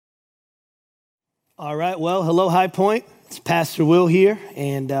All right, well, hello, High Point. It's Pastor Will here,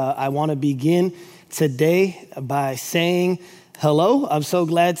 and I want to begin today by saying hello. I'm so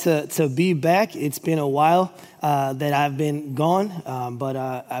glad to be back. It's been a while that I've been gone, but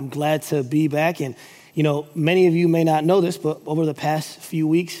I'm glad to be back. And, you know, many of you may not know this, but over the past few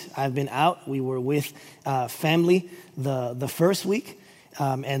weeks, I've been out. We were with family the first week.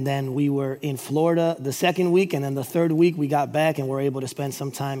 And then we were in Florida the second week, and then the third week we got back and were able to spend some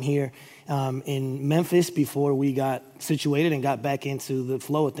time here in Memphis before we got situated and got back into the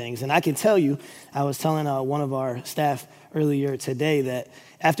flow of things. And I can tell you, I was telling one of our staff earlier today that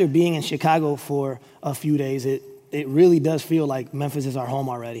after being in Chicago for a few days, it really does feel like Memphis is our home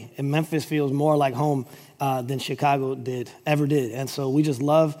already. And Memphis feels more like home than Chicago ever did. And so we just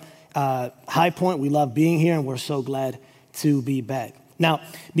love High Point. We love being here, and we're so glad to be back. Now,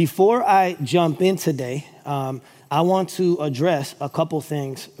 before I jump in today, I want to address a couple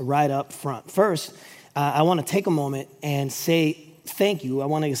things right up front. First, I want to take a moment and say thank you. I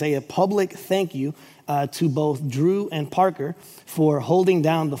want to say a public thank you to both Drew and Parker for holding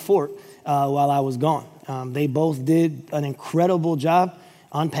down the fort while I was gone. They both did an incredible job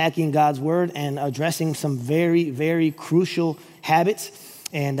unpacking God's word and addressing some very, very crucial habits.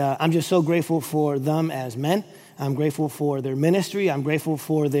 And I'm just so grateful for them as men. I'm grateful for their ministry. I'm grateful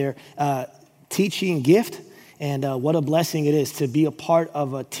for their teaching gift. And what a blessing it is to be a part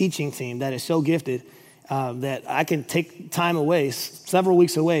of a teaching team that is so gifted that I can take time away, several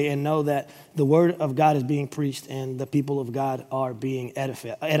weeks away, and know that the word of God is being preached and the people of God are being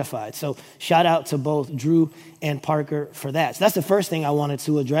edified. So shout out to both Drew and Parker for that. So that's the first thing I wanted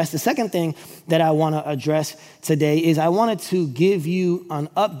to address. The second thing that I want to address today is I wanted to give you an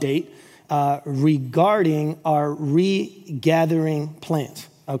update regarding our regathering plans,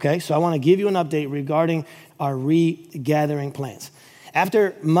 okay? So I want to give you an update regarding our regathering plans.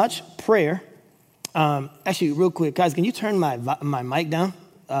 After much prayer, actually, real quick, guys, can you turn my mic down?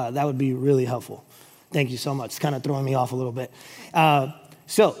 That would be really helpful. Thank you so much. It's kind of throwing me off a little bit.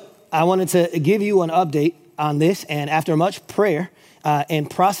 So I wanted to give you an update on this, and after much prayer and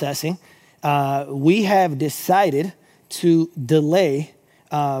processing, we have decided to delay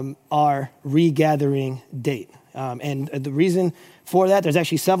our regathering date. And the reason for that, there's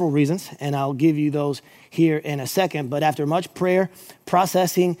actually several reasons, and I'll give you those here in a second. But after much prayer,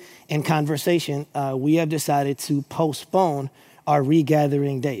 processing, and conversation, we have decided to postpone our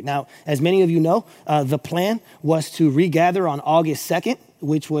regathering date. Now, as many of you know, the plan was to regather on August 2nd,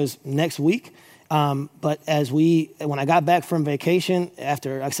 which was next week. But when I got back from vacation,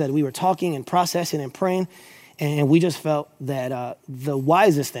 after I said we were talking and processing and praying, and we just felt that the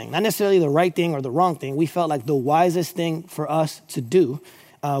wisest thing, not necessarily the right thing or the wrong thing, we felt like the wisest thing for us to do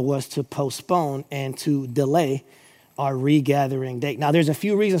was to postpone and to delay our regathering date. Now, there's a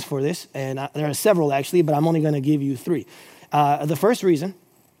few reasons for this, and there are several actually, but I'm only going to give you three. The first reason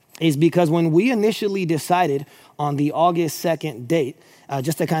is because when we initially decided on the August 2nd date,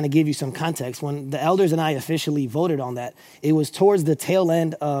 just to kind of give you some context, when the elders and I officially voted on that, it was towards the tail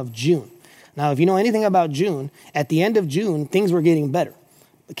end of June. Now, if you know anything about June, at the end of June, things were getting better.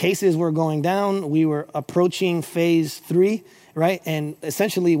 The cases were going down. We were approaching phase 3, right? And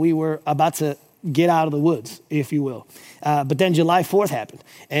essentially, we were about to get out of the woods, if you will. But then July 4th happened.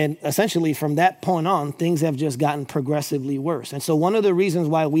 And essentially, from that point on, things have just gotten progressively worse. And so one of the reasons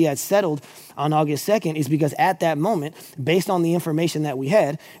why we had settled on August 2nd is because at that moment, based on the information that we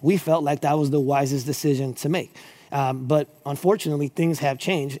had, we felt like that was the wisest decision to make. But unfortunately, things have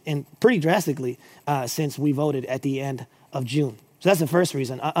changed and pretty drastically since we voted at the end of June. So that's the first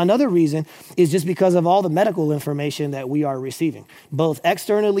reason. Another reason is just because of all the medical information that we are receiving, both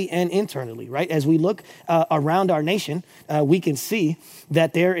externally and internally, right? As we look around our nation, we can see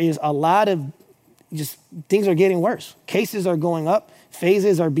that there is a lot of just things are getting worse. Cases are going up.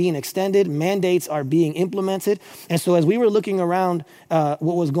 Phases are being extended. Mandates are being implemented. And so as we were looking around what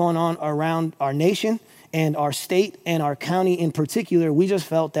was going on around our nation, and our state and our county in particular, we just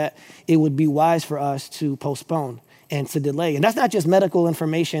felt that it would be wise for us to postpone and to delay. And that's not just medical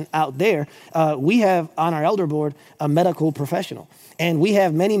information out there. We have on our elder board a medical professional. And we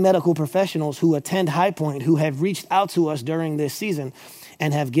have many medical professionals who attend High Point who have reached out to us during this season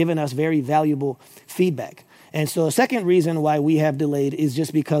and have given us very valuable feedback. And so a second reason why we have delayed is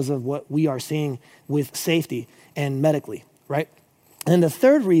just because of what we are seeing with safety and medically, right? And the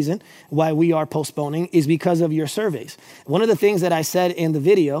third reason why we are postponing is because of your surveys. One of the things that I said in the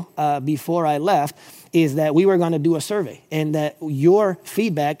video before I left is that we were going to do a survey and that your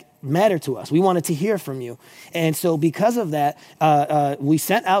feedback matter to us. We wanted to hear from you. And so because of that, we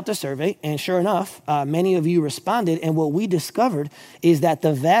sent out the survey, and sure enough, many of you responded. And what we discovered is that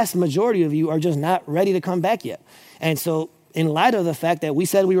the vast majority of you are just not ready to come back yet. And so in light of the fact that we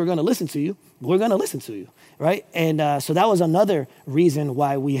said we were going to listen to you, we're going to listen to you, right? And so that was another reason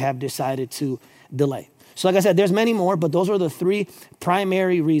why we have decided to delay. So like I said, there's many more, but those are the three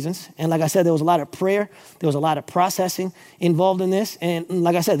primary reasons. And like I said, there was a lot of prayer. There was a lot of processing involved in this. And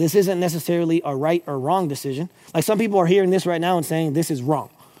like I said, this isn't necessarily a right or wrong decision. Like some people are hearing this right now and saying this is wrong.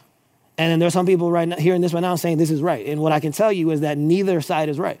 And then there's some people right now hearing this right now and saying this is right. And what I can tell you is that neither side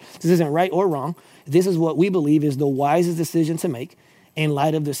is right. This isn't right or wrong. This is what we believe is the wisest decision to make in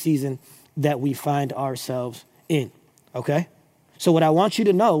light of the season that we find ourselves in, okay? So what I want you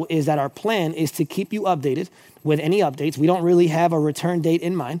to know is that our plan is to keep you updated with any updates. We don't really have a return date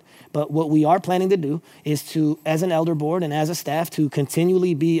in mind, but what we are planning to do is to, as an elder board and as a staff, to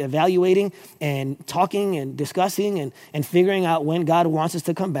continually be evaluating and talking and discussing and figuring out when God wants us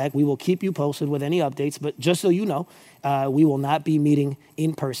to come back. We will keep you posted with any updates, but just so you know, we will not be meeting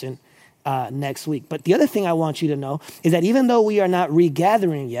in person next week. But the other thing I want you to know is that even though we are not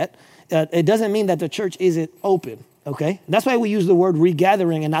regathering yet, it doesn't mean that the church isn't open. Okay, that's why we use the word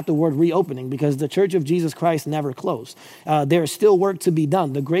regathering and not the word reopening, because the Church of Jesus Christ never closed. There is still work to be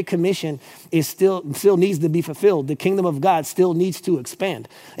done. The Great Commission is still needs to be fulfilled. The kingdom of God still needs to expand.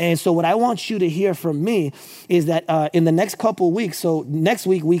 And so what I want you to hear from me is that in the next couple of weeks, so next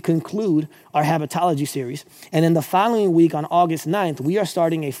week we conclude our Habitology series. And then the following week on August 9th, we are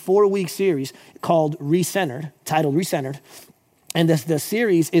starting a 4-week series called Recentered, titled Recentered. And the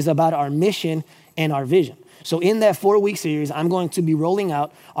series is about our mission and our vision. So in that 4-week series, I'm going to be rolling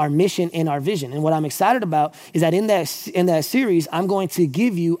out our mission and our vision. And what I'm excited about is that in that series, I'm going to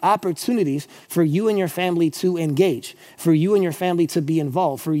give you opportunities for you and your family to engage, for you and your family to be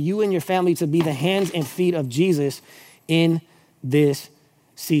involved, for you and your family to be the hands and feet of Jesus in this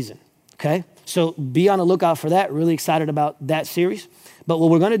season, okay? So be on the lookout for that. Really excited about that series. But what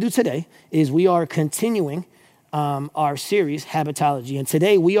we're going to do today is we are continuing our series, Habitology. And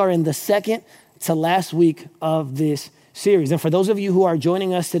today we are in the second to last week of this series. And for those of you who are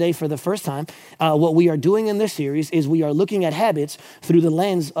joining us today for the first time, what we are doing in this series is we are looking at habits through the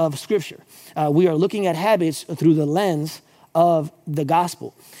lens of Scripture. We are looking at habits through the lens of the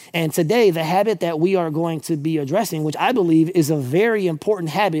gospel. And today, the habit that we are going to be addressing, which I believe is a very important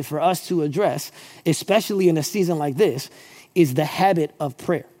habit for us to address, especially in a season like this, is the habit of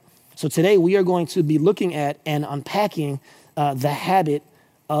prayer. So today, we are going to be looking at and unpacking the habit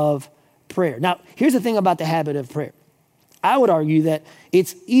of prayer. Now, here's the thing about the habit of prayer. I would argue that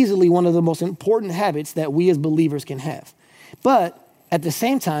it's easily one of the most important habits that we as believers can have. But at the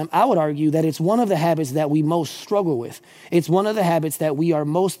same time, I would argue that it's one of the habits that we most struggle with. It's one of the habits that we are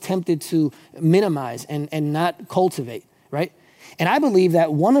most tempted to minimize and not cultivate, right? And I believe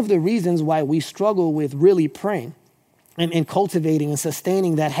that one of the reasons why we struggle with really praying and cultivating and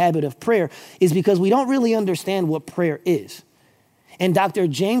sustaining that habit of prayer is because we don't really understand what prayer is. And Dr.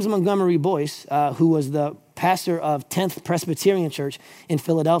 James Montgomery Boyce, who was the pastor of 10th Presbyterian Church in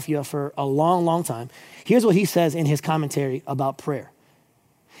Philadelphia for a long, long time, here's what he says in his commentary about prayer.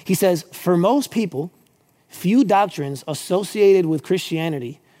 He says, for most people, few doctrines associated with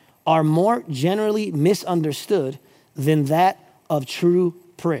Christianity are more generally misunderstood than that of true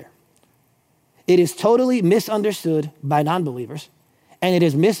prayer. It is totally misunderstood by non-believers, and it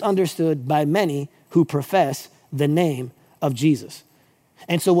is misunderstood by many who profess the name of Jesus.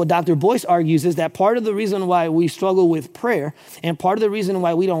 And so what Dr. Boyce argues is that part of the reason why we struggle with prayer and part of the reason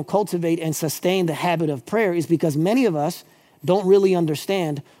why we don't cultivate and sustain the habit of prayer is because many of us don't really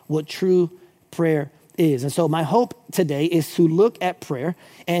understand what true prayer is. And so my hope today is to look at prayer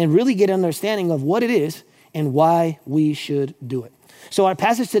and really get an understanding of what it is and why we should do it. So our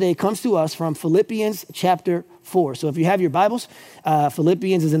passage today comes to us from Philippians chapter 4. So if you have your Bibles,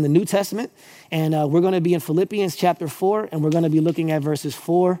 Philippians is in the New Testament, and we're going to be in Philippians chapter 4, and we're going to be looking at verses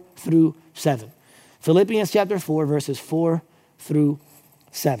 4 through 7. Philippians chapter 4, verses 4 through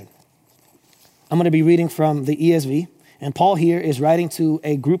 7. I'm going to be reading from the ESV, and Paul here is writing to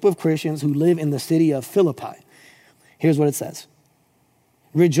a group of Christians who live in the city of Philippi. Here's what it says.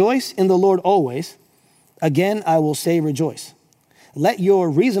 Rejoice in the Lord always. Again, I will say rejoice. Let your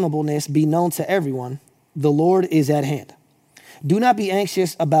reasonableness be known to everyone. The Lord is at hand. Do not be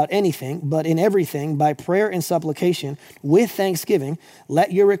anxious about anything, but in everything, by prayer and supplication, with thanksgiving,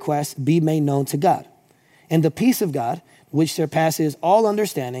 let your requests be made known to God. And the peace of God, which surpasses all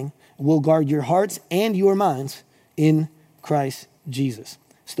understanding, will guard your hearts and your minds in Christ Jesus.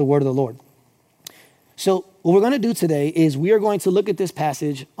 It's the word of the Lord. So what we're going to do today is we are going to look at this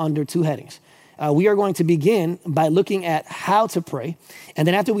passage under two headings. We are going to begin by looking at how to pray. And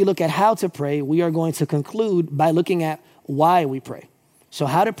then after we look at how to pray, we are going to conclude by looking at why we pray. So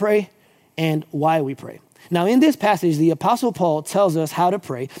how to pray and why we pray. Now, in this passage, the Apostle Paul tells us how to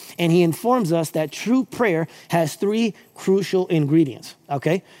pray, and he informs us that true prayer has three crucial ingredients,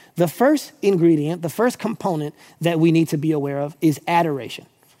 okay? The first ingredient, the first component that we need to be aware of is adoration,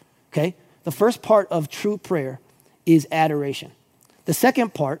 okay? The first part of true prayer is adoration. The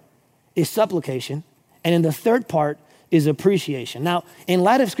second part is supplication, and then the third part is appreciation. Now, in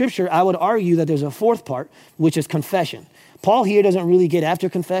light of Scripture, I would argue that there's a fourth part, which is confession. Paul here doesn't really get after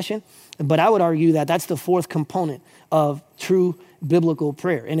confession, but I would argue that that's the fourth component of true biblical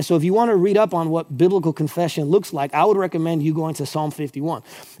prayer. And so if you want to read up on what biblical confession looks like, I would recommend you going to Psalm 51.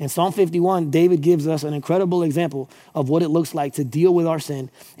 In Psalm 51, David gives us an incredible example of what it looks like to deal with our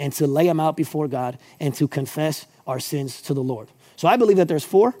sin and to lay them out before God and to confess our sins to the Lord. So I believe that there's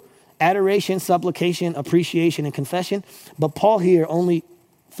four: adoration, supplication, appreciation, and confession. But Paul here only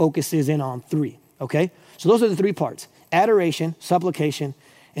focuses in on three, okay? So those are the three parts: adoration, supplication,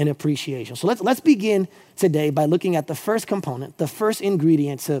 and appreciation. So let's begin today by looking at the first component, the first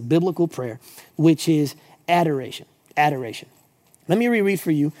ingredient to biblical prayer, which is adoration. Adoration. Let me reread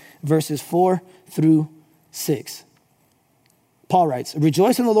for you verses 4 through 6. Paul writes,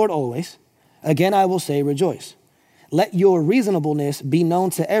 "Rejoice in the Lord always. Again, I will say rejoice. Let your reasonableness be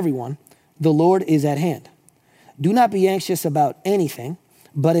known to everyone. The Lord is at hand. Do not be anxious about anything,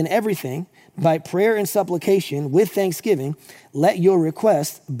 but in everything, by prayer and supplication with thanksgiving, let your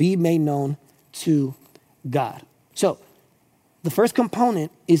requests be made known to God." So the first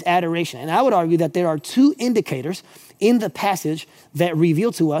component is adoration. And I would argue that there are two indicators in the passage that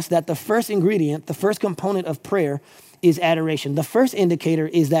reveal to us that the first ingredient, the first component of prayer is adoration. The first indicator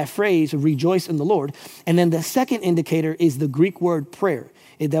is that phrase, rejoice in the Lord. And then the second indicator is the Greek word prayer.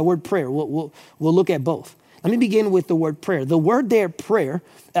 That word prayer, we'll look at both. Let me begin with the word prayer. The word there, prayer,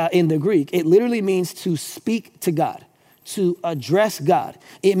 in the Greek, it literally means to speak to God, to address God.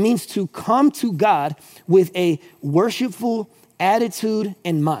 It means to come to God with a worshipful attitude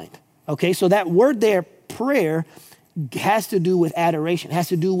and mind, okay? So that word there, prayer, has to do with adoration. It has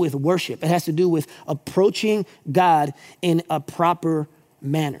to do with worship. It has to do with approaching God in a proper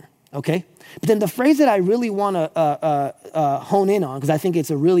manner, okay? But then the phrase that I really want to hone in on, because I think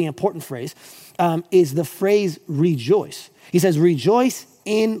it's a really important phrase, is the phrase rejoice. He says, rejoice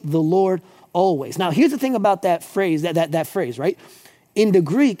in the Lord always. Now, here's the thing about that phrase, that phrase, right? In the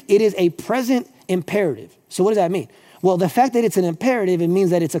Greek, it is a present imperative. So what does that mean? Well, the fact that it's an imperative, it means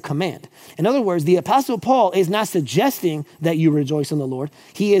that it's a command. In other words, the Apostle Paul is not suggesting that you rejoice in the Lord.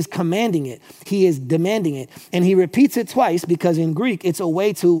 He is commanding it. He is demanding it. And he repeats it twice because in Greek, it's a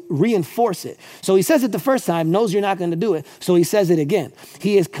way to reinforce it. So he says it the first time, knows you're not going to do it, so he says it again.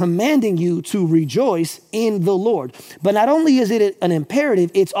 He is commanding you to rejoice in the Lord. But not only is it an imperative,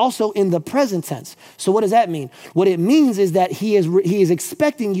 it's also in the present tense. So what does that mean? What it means is that he is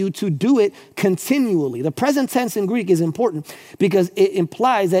expecting you to do it continually. The present tense in Greek is important because it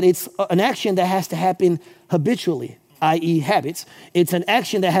implies that it's an action that has to happen habitually, i.e. habits. It's an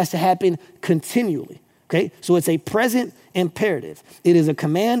action that has to happen continually, okay? So it's a present imperative. It is a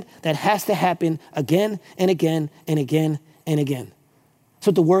command that has to happen again and again and again and again. That's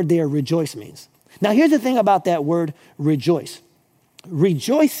what the word there, rejoice, means. Now, here's the thing about that word, rejoice.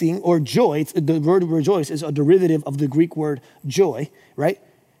 Rejoicing or joy, the word rejoice is a derivative of the Greek word joy, right?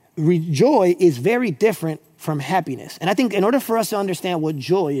 Joy is very different from happiness. And I think in order for us to understand what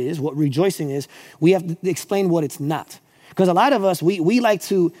joy is, what rejoicing is, we have to explain what it's not. Because a lot of us, we like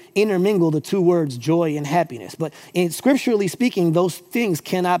to intermingle the two words joy and happiness. But scripturally speaking, those things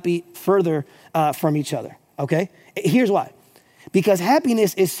cannot be further from each other, okay? Here's why. Because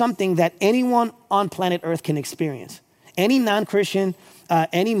happiness is something that anyone on planet Earth can experience. Any non-Christian,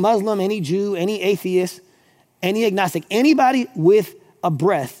 any Muslim, any Jew, any atheist, any agnostic, anybody with a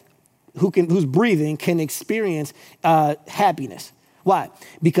breath who's breathing can experience happiness. Why?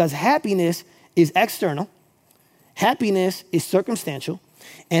 Because happiness is external, happiness is circumstantial,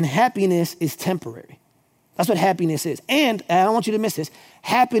 and happiness is temporary. That's what happiness is. And I don't want you to miss this.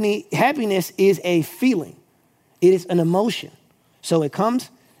 Happiness is a feeling. It is an emotion. So it comes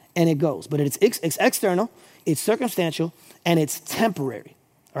and it goes. But it's external, it's circumstantial, and it's temporary.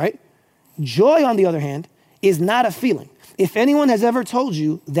 All right? Joy, on the other hand, is not a feeling. If anyone has ever told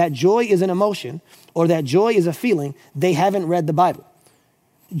you that joy is an emotion or that joy is a feeling, they haven't read the Bible.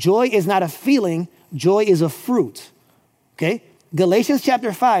 Joy is not a feeling. Joy is a fruit, okay? Galatians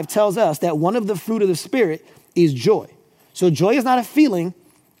chapter 5 tells us that one of the fruit of the Spirit is joy. So joy is not a feeling,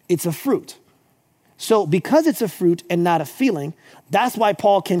 it's a fruit. So because it's a fruit and not a feeling, that's why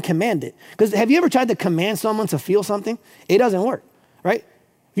Paul can command it. Because have you ever tried to command someone to feel something? It doesn't work, right?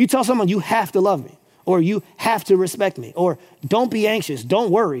 If you tell someone you have to love me, or you have to respect me, or don't be anxious,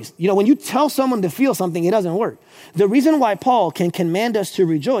 don't worry. When you tell someone to feel something, it doesn't work. The reason why Paul can command us to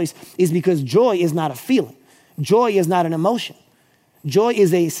rejoice is because joy is not a feeling. Joy is not an emotion. Joy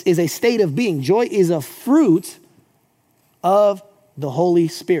is a state of being. Joy is a fruit of the Holy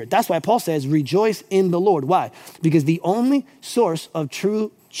Spirit. That's why Paul says, rejoice in the Lord. Why? Because the only source of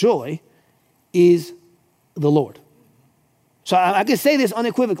true joy is the Lord. So I can say this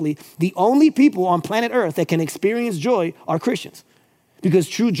unequivocally. The only people on planet Earth that can experience joy are Christians, because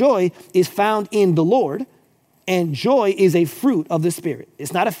true joy is found in the Lord, and joy is a fruit of the Spirit.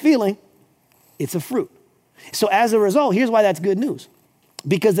 It's not a feeling, it's a fruit. So as a result, here's why that's good news.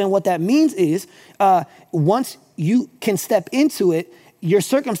 Because then what that means is once you can step into it, your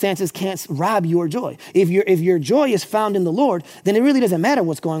circumstances can't rob your joy. If your joy is found in the Lord, then it really doesn't matter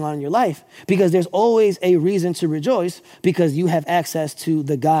what's going on in your life, because there's always a reason to rejoice, because you have access to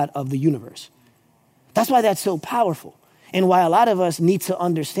the God of the universe. That's why that's so powerful, and why a lot of us need to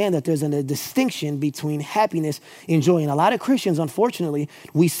understand that there's a distinction between happiness and joy. And a lot of Christians, unfortunately,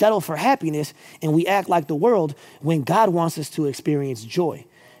 we settle for happiness and we act like the world when God wants us to experience joy.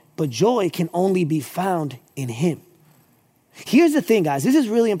 But joy can only be found in Him. Here's the thing, guys. This is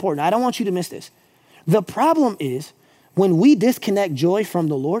really important. I don't want you to miss this. The problem is when we disconnect joy from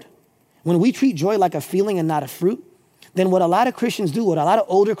the Lord, when we treat joy like a feeling and not a fruit, then what a lot of Christians do, what a lot of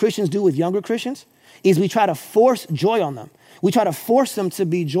older Christians do with younger Christians, is we try to force joy on them. We try to force them to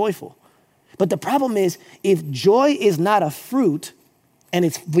be joyful. But the problem is, if joy is not a fruit and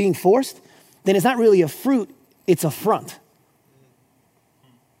it's being forced, then it's not really a fruit, it's a front.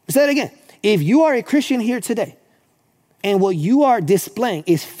 Say it again. If you are a Christian here today, and what you are displaying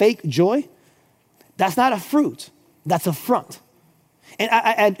is fake joy, that's not a fruit, that's a front.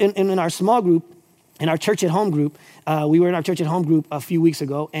 And in our small group, in our church at home group, we were in our church at home group a few weeks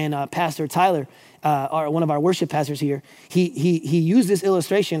ago, and Pastor Tyler, one of our worship pastors here, he used this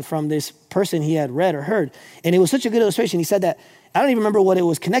illustration from this person he had read or heard, and it was such a good illustration. He said that, I don't even remember what it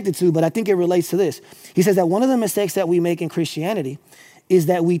was connected to, but I think it relates to this. He says that one of the mistakes that we make in Christianity is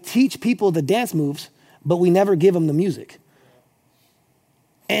that we teach people the dance moves, but we never give them the music.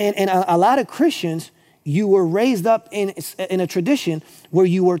 And a lot of Christians, you were raised up in a tradition where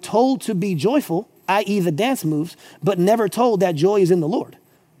you were told to be joyful, i.e. the dance moves, but never told that joy is in the Lord,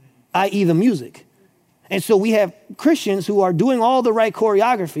 i.e. the music. And so we have Christians who are doing all the right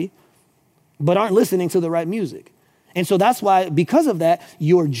choreography, but aren't listening to the right music. And so that's why, because of that,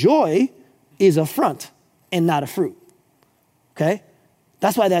 your joy is a front and not a fruit, okay?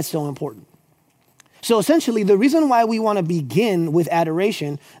 That's why that's so important. So essentially, the reason why we want to begin with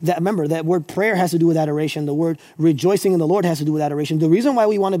adoration, remember that word prayer has to do with adoration. The word rejoicing in the Lord has to do with adoration. The reason why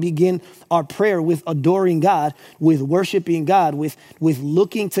we want to begin our prayer with adoring God, with worshiping God, with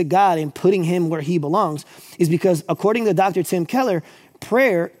looking to God and putting Him where He belongs, is because according to Dr. Tim Keller,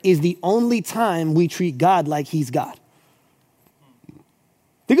 prayer is the only time we treat God like He's God.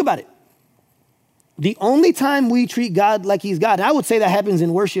 Think about it. The only time we treat God like He's God, and I would say that happens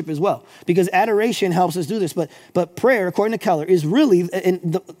in worship as well, because adoration helps us do this. But prayer, according to Keller, is really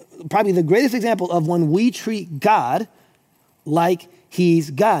probably the greatest example of when we treat God like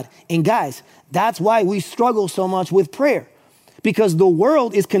He's God. And guys, that's why we struggle so much with prayer, because the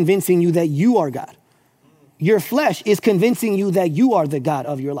world is convincing you that you are God. Your flesh is convincing you that you are the God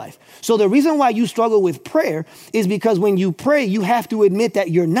of your life. So the reason why you struggle with prayer is because when you pray, you have to admit that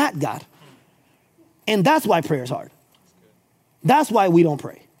you're not God. And that's why prayer is hard. That's why we don't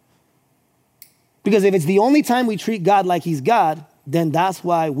pray. Because if it's the only time we treat God like He's God, then that's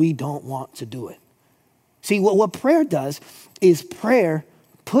why we don't want to do it. See, what prayer does is prayer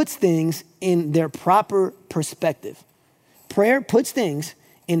puts things in their proper perspective. Prayer puts things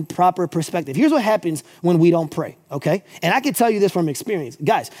in proper perspective. Here's what happens when we don't pray, okay? And I can tell you this from experience.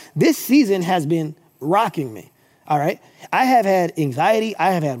 Guys, this season has been rocking me. All right. I have had anxiety.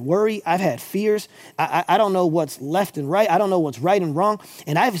 I have had worry. I've had fears. I don't know what's left and right. I don't know what's right and wrong.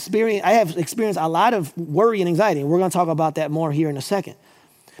 And I have experienced a lot of worry and anxiety. And we're going to talk about that more here in a second.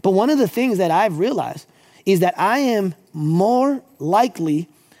 But one of the things that I've realized is that I am more likely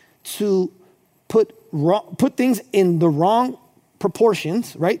to put things in the wrong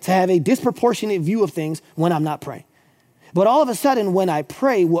proportions, right? To have a disproportionate view of things when I'm not praying. But all of a sudden, when I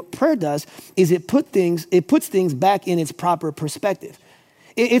pray, what prayer does is it puts things back in its proper perspective.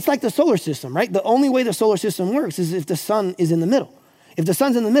 It's like the solar system, right? The only way the solar system works is if the sun is in the middle. If the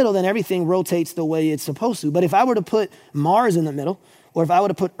sun's in the middle, then everything rotates the way it's supposed to. But if I were to put Mars in the middle, or if I were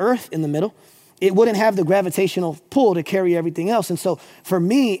to put Earth in the middle, it wouldn't have the gravitational pull to carry everything else. And so for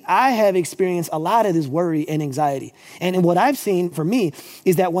me, I have experienced a lot of this worry and anxiety. And what I've seen for me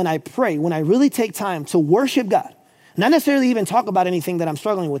is that when I pray, when I really take time to worship God, not necessarily even talk about anything that I'm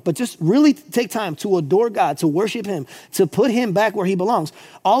struggling with, but just really take time to adore God, to worship him, to put him back where he belongs.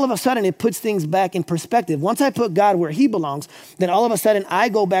 All of a sudden, it puts things back in perspective. Once I put God where he belongs, then all of a sudden I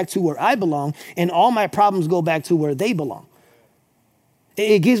go back to where I belong and all my problems go back to where they belong.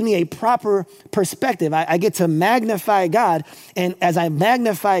 It gives me a proper perspective. I get to magnify God. And as I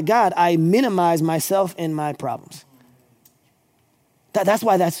magnify God, I minimize myself and my problems. That's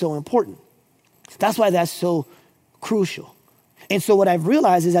why that's so important. That's why that's so crucial. And so what I've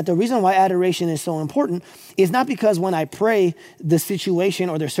realized is that the reason why adoration is so important is not because when I pray, the situation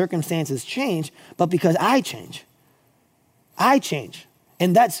or the circumstances change, but because I change. I change.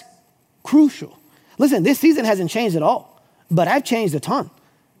 And that's crucial. Listen, this season hasn't changed at all. But I've changed a ton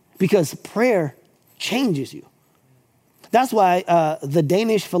because prayer changes you. That's why the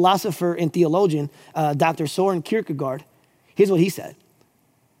Danish philosopher and theologian, Dr. Søren Kierkegaard, here's what he said.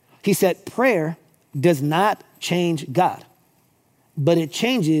 He said, prayer does not change God, but it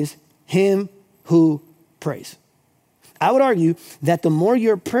changes him who prays. I would argue that the more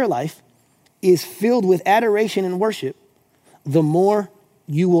your prayer life is filled with adoration and worship, the more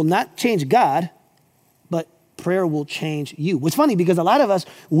you will not change God, prayer will change you. What's funny, because a lot of us,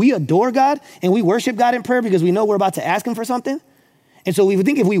 we adore God and we worship God in prayer because we know we're about to ask him for something. And so we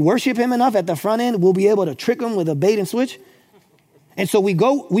think if we worship him enough at the front end, we'll be able to trick him with a bait and switch. And so we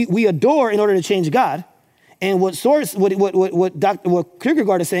adore in order to change God. And what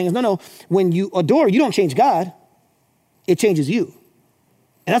Kierkegaard is saying is, no, when you adore, you don't change God, it changes you.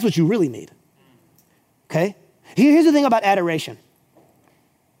 And that's what you really need. Okay? Here's the thing about adoration.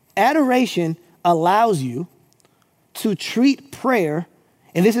 Adoration allows you to treat prayer,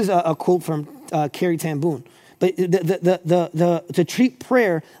 and this is a quote from Carrie Ten Boom, but to treat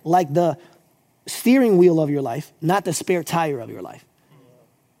prayer like the steering wheel of your life, not the spare tire of your life.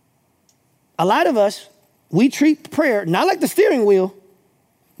 A lot of us, we treat prayer not like the steering wheel,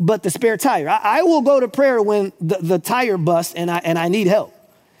 but the spare tire. I will go to prayer when the tire busts and I need help.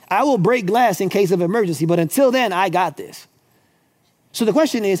 I will break glass in case of emergency, but until then, I got this. So the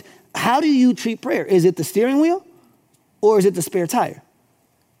question is, how do you treat prayer? Is it the steering wheel or is it the spare tire?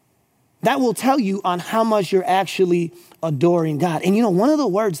 That will tell you on how much you're actually adoring God. And one of the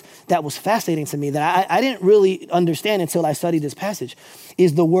words that was fascinating to me that I didn't really understand until I studied this passage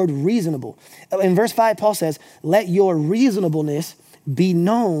is the word reasonable. In verse 5, Paul says, let your reasonableness be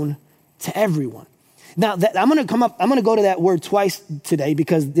known to everyone. Now, I'm going to go to that word twice today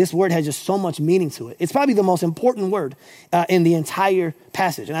because this word has just so much meaning to it. It's probably the most important word in the entire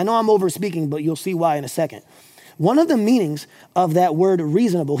passage. And I know I'm over speaking, but you'll see why in a second. One of the meanings of that word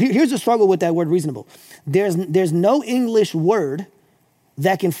reasonable, here's the struggle with that word reasonable. There's no English word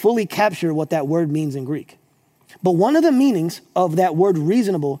that can fully capture what that word means in Greek. But one of the meanings of that word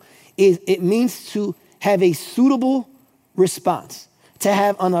reasonable is it means to have a suitable response, to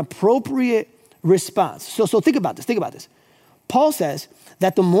have an appropriate response. So think about this. Paul says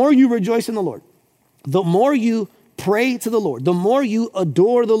that the more you rejoice in the Lord, the more you pray to the Lord, the more you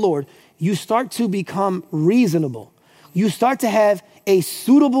adore the Lord, you start to become reasonable. You start to have a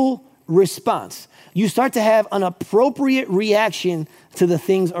suitable response. You start to have an appropriate reaction to the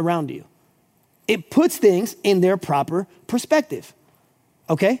things around you. It puts things in their proper perspective.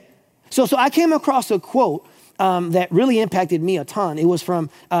 Okay? So I came across a quote that really impacted me a ton. It was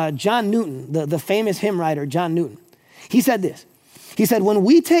from John Newton, the famous hymn writer, John Newton. He said this. He said, when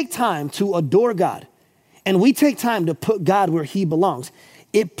we take time to adore God and we take time to put God where he belongs,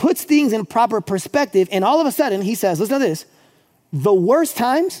 it puts things in proper perspective. And all of a sudden, he says, listen to this, the worst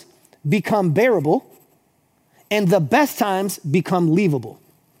times become bearable and the best times become leavable.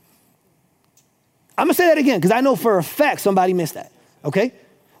 I'm going to say that again because I know for a fact somebody missed that, okay?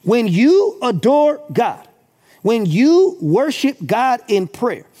 When you adore God, when you worship God in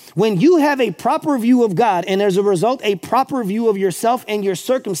prayer, when you have a proper view of God and as a result, a proper view of yourself and your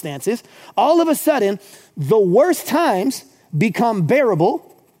circumstances, all of a sudden, the worst times become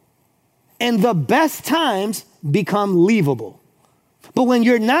bearable and the best times become leavable. But when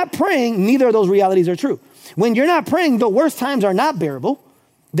you're not praying, neither of those realities are true. When you're not praying, the worst times are not bearable,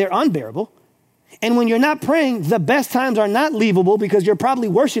 they're unbearable. And when you're not praying, the best times are not leavable because you're probably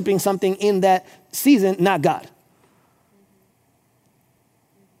worshiping something in that season, not God.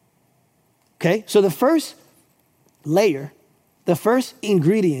 Okay, so the first layer, the first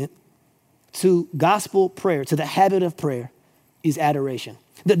ingredient to gospel prayer, to the habit of prayer, is adoration.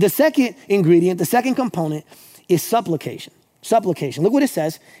 The second ingredient, the second component is supplication. Supplication. Look what it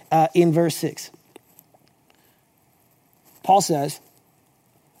says in verse 6. Paul says,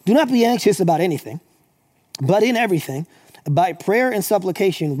 do not be anxious about anything, but in everything, by prayer and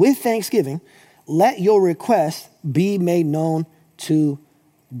supplication with thanksgiving, let your requests be made known to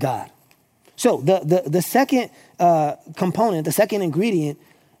God. So the second component, the second ingredient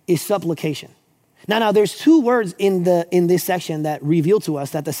is supplication. Now there's two words in this section that reveal to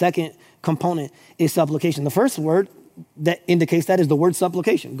us that the second component is supplication. The first word that indicates that is the word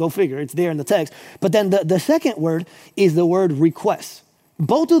supplication. Go figure, it's there in the text. But then the second word is the word request.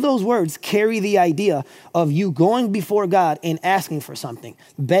 Both of those words carry the idea of you going before God and asking for something,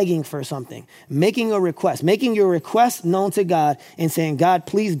 begging for something, making a request, making your request known to God and saying, God,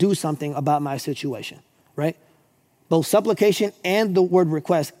 please do something about my situation, right? Both supplication and the word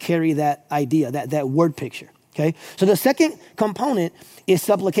request carry that idea, that word picture, okay? So the second component is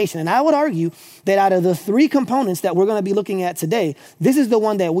supplication. And I would argue that out of the three components that we're going to be looking at today, this is the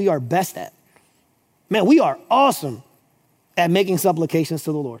one that we are best at. Man, we are awesome at making supplications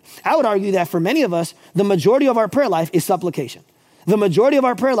to the Lord. I would argue that for many of us, the majority of our prayer life is supplication. The majority of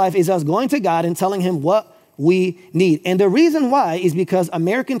our prayer life is us going to God and telling him what we need. And the reason why is because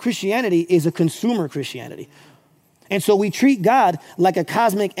American Christianity is a consumer Christianity. And so we treat God like a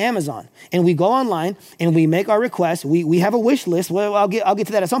cosmic Amazon, and we go online and we make our requests. We have a wish list. Well, I'll get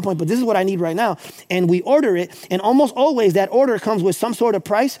to that at some point, but this is what I need right now. And we order it, and almost always that order comes with some sort of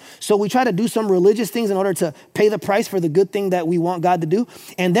price. So we try to do some religious things in order to pay the price for the good thing that we want God to do.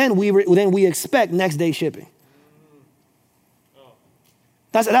 And then we expect next day shipping.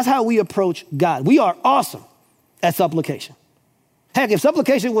 That's how we approach God. We are awesome at supplication. Heck, if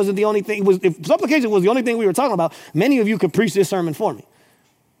supplication wasn't the only thing, if supplication was the only thing we were talking about, many of you could preach this sermon for me,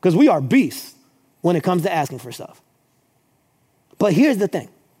 because we are beasts when it comes to asking for stuff. But here's the thing.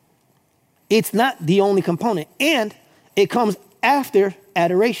 It's not the only component, and it comes after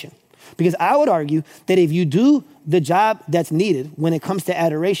adoration. Because I would argue that if you do the job that's needed when it comes to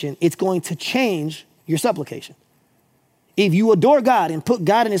adoration, it's going to change your supplication. If you adore God and put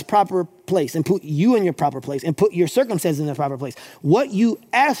God in his proper place and put you in your proper place and put your circumstances in the proper place, what you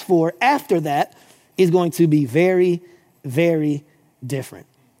ask for after that is going to be very, very different.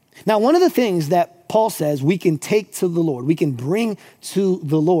 Now, one of the things that Paul says we can take to the Lord, we can bring to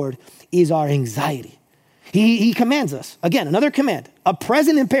the Lord, is our anxiety. He commands us, again, another command, a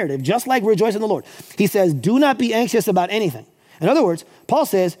present imperative, just like rejoice in the Lord. He says, do not be anxious about anything. In other words, Paul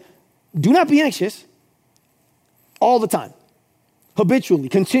says, do not be anxious all the time, habitually,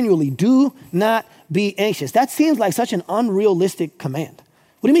 continually. Do not be anxious. That seems like such an unrealistic command.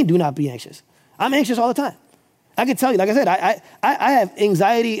 What do you mean, do not be anxious? I'm anxious all the time. I can tell you, like I said, I have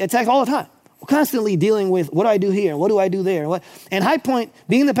anxiety attacks all the time. We're constantly dealing with what do I do here? What do I do there? And High Point,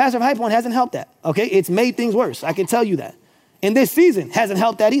 being the pastor of High Point hasn't helped that, okay? It's made things worse. I can tell you that. And this season hasn't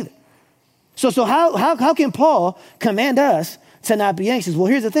helped that either. So how can Paul command us to not be anxious? Well,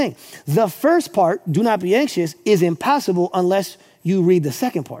 here's the thing. The first part, do not be anxious, is impossible unless you read the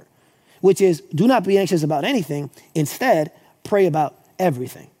second part, which is do not be anxious about anything. Instead, pray about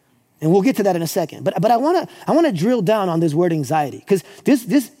everything. And we'll get to that in a second. But I want to drill down on this word anxiety, because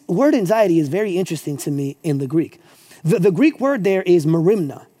this word anxiety is very interesting to me in the Greek. The Greek word there is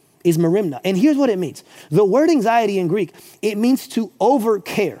merimna. And here's what it means. The word anxiety in Greek, it means to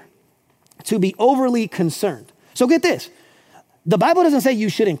overcare, to be overly concerned. So get this. The Bible doesn't say you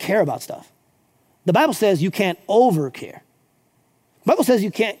shouldn't care about stuff. The Bible says you can't overcare. The Bible says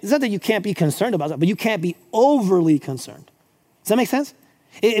it's not that you can't be concerned about stuff, but you can't be overly concerned. Does that make sense?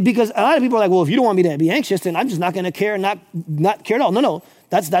 Because a lot of people are like, well, if you don't want me to be anxious, then I'm just not going to care, not care at all. No,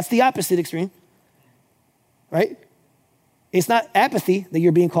 that's the opposite extreme, right? It's not apathy that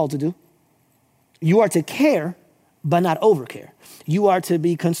you're being called to do. You are to care, but not overcare. You are to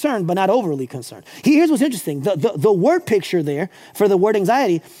be concerned, but not overly concerned. Here's what's interesting. The word picture there for the word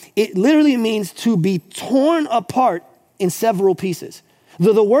anxiety, it literally means to be torn apart in several pieces.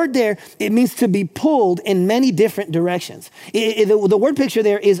 The word there, it means to be pulled in many different directions. The word picture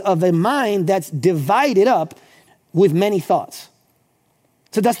there is of a mind that's divided up with many thoughts.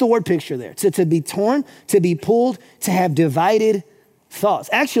 So that's the word picture there. To be torn, to be pulled, to have divided thoughts.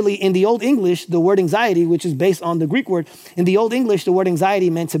 Actually, in the Old English, the word anxiety, which is based on the Greek word, in the Old English, the word anxiety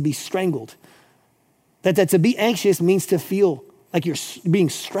meant to be strangled. That to be anxious means to feel like you're being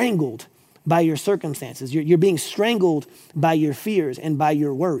strangled by your circumstances. You're being strangled by your fears and by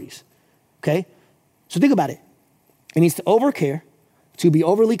your worries, okay? So think about it. It means to overcare, to be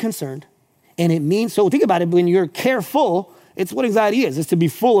overly concerned, and it means, so think about it, when you're careful, it's what anxiety is. It's to be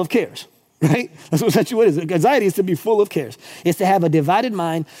full of cares, right? That's what it is. Anxiety is to be full of cares. It's to have a divided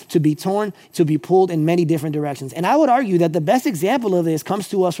mind, to be torn, to be pulled in many different directions. And I would argue that the best example of this comes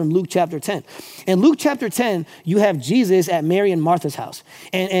to us from Luke chapter 10. In Luke chapter 10, you have Jesus at Mary and Martha's house.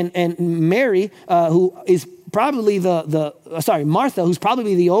 And Mary, who is probably Martha, who's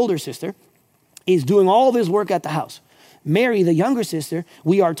probably the older sister, is doing all this work at the house. Mary, the younger sister,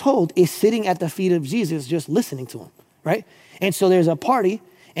 we are told, is sitting at the feet of Jesus just listening to him, right? And so there's a party,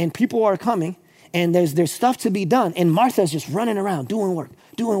 and people are coming, and there's stuff to be done. And Martha's just running around, doing work,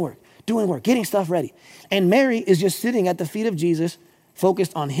 getting stuff ready. And Mary is just sitting at the feet of Jesus,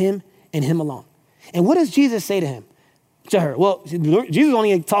 focused on him and him alone. And what does Jesus say to her? Well, Jesus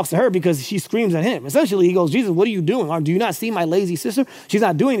only talks to her because she screams at him. Essentially, he goes, Jesus, what are you doing? Or do you not see my lazy sister? She's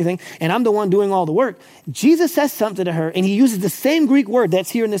not doing anything, and I'm the one doing all the work. Jesus says something to her, and he uses the same Greek word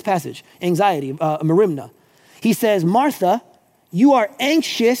that's here in this passage, anxiety, merimna. He says, Martha, you are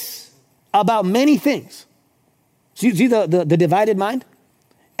anxious about many things. See the divided mind?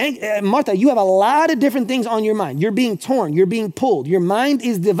 And, Martha, you have a lot of different things on your mind. You're being torn. You're being pulled. Your mind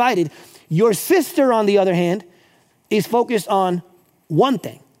is divided. Your sister, on the other hand, is focused on one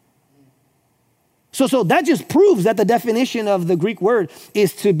thing. So that just proves that the definition of the Greek word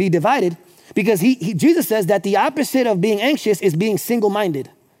is to be divided, because Jesus says that the opposite of being anxious is being single-minded.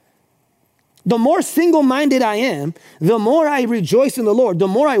 The more single-minded I am, the more I rejoice in the Lord, the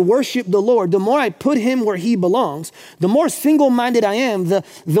more I worship the Lord, the more I put him where he belongs, the more single-minded I am,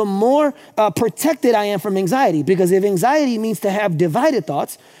 the more protected I am from anxiety. Because if anxiety means to have divided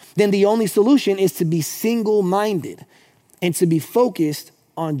thoughts, then the only solution is to be single-minded and to be focused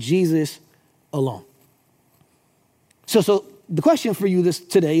on Jesus alone. So the question for you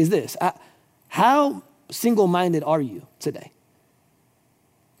today is this. How single-minded are you today?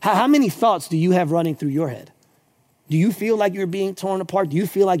 How many thoughts do you have running through your head? Do you feel like you're being torn apart? Do you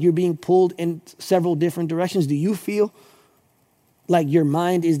feel like you're being pulled in several different directions? Do you feel like your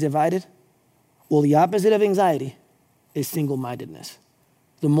mind is divided? Well, the opposite of anxiety is single-mindedness.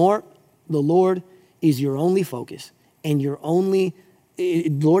 The more the Lord is your only focus and the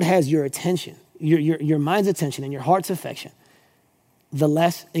Lord has your attention, your mind's attention and your heart's affection, the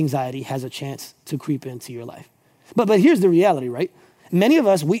less anxiety has a chance to creep into your life. But here's the reality, right? Many of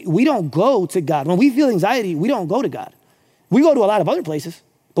us, we don't go to God. When we feel anxiety, we don't go to God. We go to a lot of other places,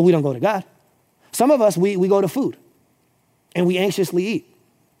 but we don't go to God. Some of us, we go to food and we anxiously eat.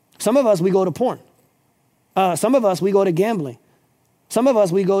 Some of us, we go to porn. Some of us, we go to gambling. Some of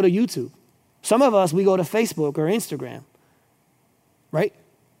us, we go to YouTube. Some of us, we go to Facebook or Instagram, right?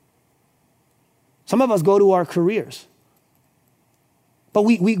 Some of us go to our careers. But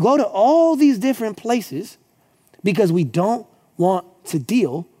we go to all these different places because we don't want to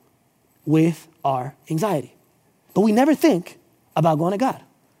deal with our anxiety. But we never think about going to God.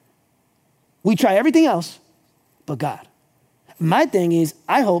 We try everything else but God. My thing is,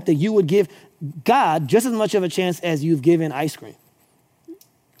 I hope that you would give God just as much of a chance as you've given ice cream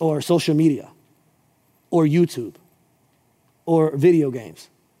or social media or YouTube or video games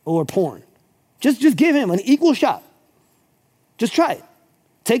or porn. Just give him an equal shot. Just try it.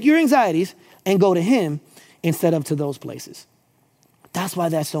 Take your anxieties and go to him instead of to those places. That's why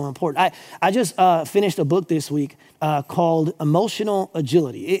that's so important. I just finished a book this week called Emotional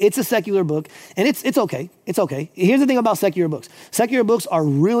Agility. It's a secular book, and it's okay. It's okay. Here's the thing about secular books. Secular books are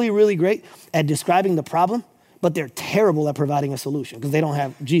really, really great at describing the problem, but they're terrible at providing a solution because they don't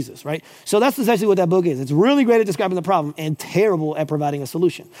have Jesus, right? So that's essentially what that book is. It's really great at describing the problem and terrible at providing a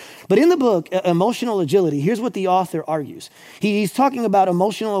solution. But in the book, Emotional Agility, here's what the author argues. He's talking about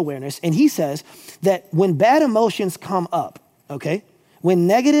emotional awareness, and he says that when bad emotions come up, okay, when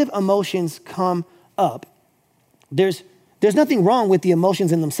negative emotions come up, there's nothing wrong with the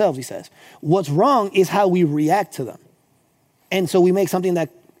emotions in themselves, he says. What's wrong is how we react to them. And so we make something that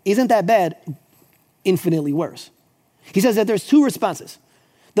isn't that bad infinitely worse. He says that there's two responses.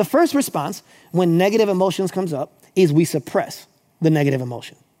 The first response, when negative emotions comes up, is we suppress the negative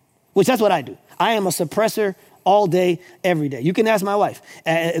emotion, which that's what I do. I am a suppressor all day, every day. You can ask my wife.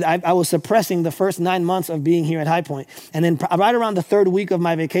 I was suppressing the first 9 months of being here at High Point. And then right around the third week of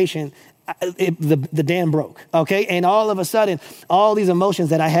my vacation, the dam broke, okay? And all of a sudden, all these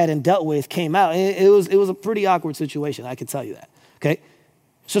emotions that I hadn't dealt with came out. And it was a pretty awkward situation, I can tell you that, okay?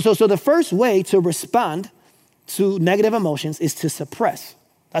 So the first way to respond to negative emotions is to suppress.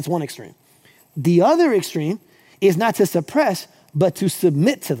 That's one extreme. The other extreme is not to suppress, but to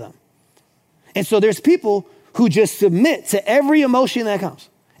submit to them. And so there's people who just submit to every emotion that comes.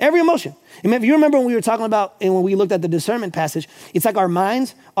 Every emotion. And if you remember when we were talking about, and when we looked at the discernment passage, it's like our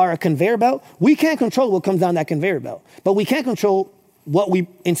minds are a conveyor belt. We can't control what comes down that conveyor belt, but we can control what we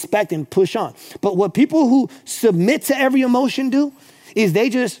inspect and push on. But what people who submit to every emotion do is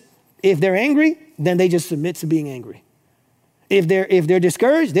if they're angry, then they just submit to being angry. If they're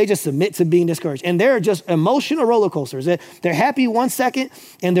discouraged, they just submit to being discouraged. And they're just emotional roller coasters. They're happy one second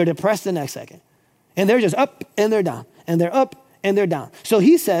and they're depressed the next second. And they're just up and they're down. And they're up and they're down. So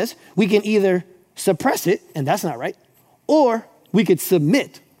he says we can either suppress it, and that's not right, or we could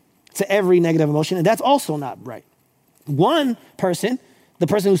submit to every negative emotion, and that's also not right. One person, the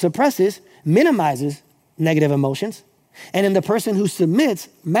person who suppresses, minimizes negative emotions, and then the person who submits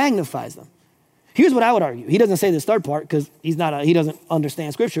magnifies them. Here's what I would argue. He doesn't say this third part because he doesn't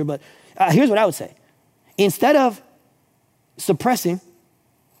understand scripture, but here's what I would say. Instead of suppressing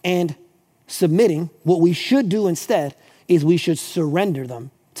and submitting, what we should do instead is we should surrender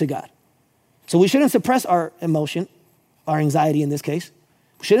them to God. So we shouldn't suppress our emotion, our anxiety in this case.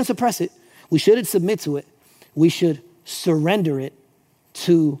 We shouldn't suppress it. We shouldn't submit to it. We should surrender it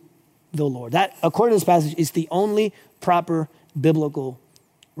to the Lord. That, according to this passage, is the only proper biblical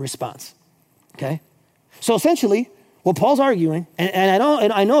response. Okay? So essentially, what Paul's arguing, and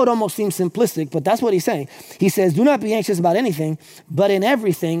I know it almost seems simplistic, but that's what he's saying. He says, do not be anxious about anything, but in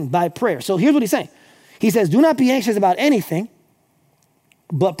everything by prayer. So here's what he's saying. He says, do not be anxious about anything,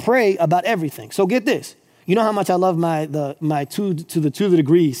 but pray about everything. So get this. You know how much I love my to the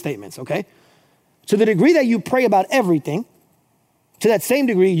degree statements, okay? To the degree that you pray about everything, to that same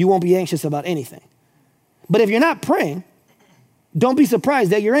degree, you won't be anxious about anything. But if you're not praying, don't be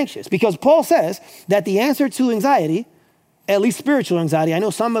surprised that you're anxious, because Paul says that the answer to anxiety, at least spiritual anxiety, I know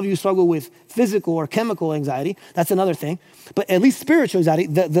some of you struggle with physical or chemical anxiety. That's another thing. But at least spiritual anxiety,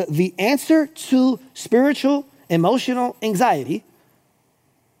 the answer to spiritual, emotional anxiety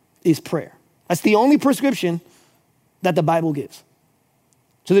is prayer. That's the only prescription that the Bible gives.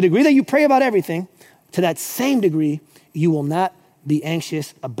 To the degree that you pray about everything, to that same degree, you will not be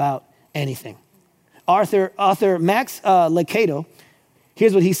anxious about anything. Author Max Lucado,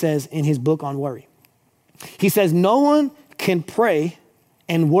 here's what he says in his book on worry. He says, no one can pray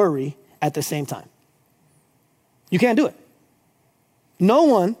and worry at the same time. You can't do it. No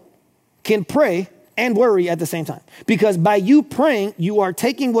one can pray and worry at the same time. Because by you praying, you are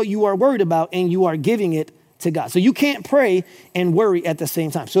taking what you are worried about and you are giving it to God. So you can't pray and worry at the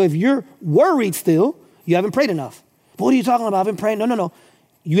same time. So if you're worried still, you haven't prayed enough. But what are you talking about? I've been praying. No.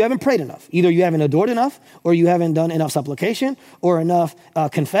 You haven't prayed enough. Either you haven't adored enough, or you haven't done enough supplication, or enough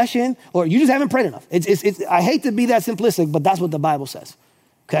confession, or you just haven't prayed enough. I hate to be that simplistic, but that's what the Bible says,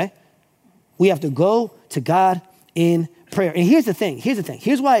 okay? We have to go to God in prayer. And here's the thing.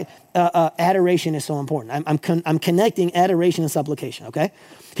 Here's why adoration is so important. I'm connecting adoration and supplication, okay?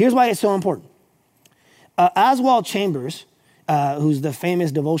 Here's why it's so important. Oswald Chambers, who's the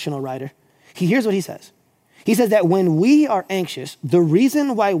famous devotional writer, here's what he says. He says that when we are anxious, the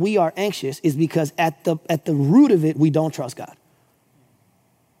reason why we are anxious is because at the root of it, we don't trust God.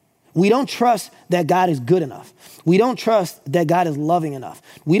 We don't trust that God is good enough. We don't trust that God is loving enough.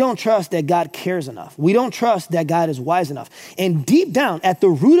 We don't trust that God cares enough. We don't trust that God is wise enough. And deep down, at the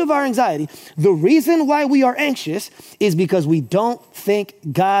root of our anxiety, the reason why we are anxious is because we don't think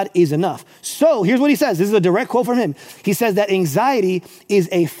God is enough. So here's what he says. This is a direct quote from him. He says that anxiety is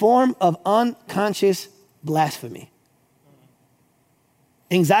a form of unconscious blasphemy.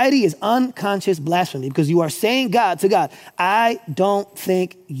 Anxiety is unconscious blasphemy because you are saying to God, I don't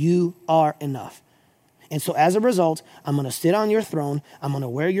think you are enough. And so as a result, I'm going to sit on your throne. I'm going to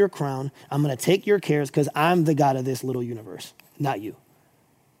wear your crown. I'm going to take your cares because I'm the God of this little universe, not you.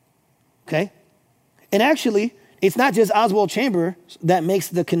 Okay? And actually, it's not just Oswald Chambers that makes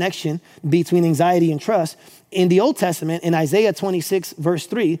the connection between anxiety and trust. In the Old Testament, in Isaiah 26, verse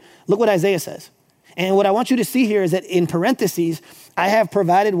 3, look what Isaiah says. And what I want you to see here is that in parentheses, I have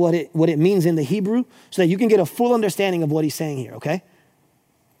provided what it means in the Hebrew so that you can get a full understanding of what he's saying here, okay?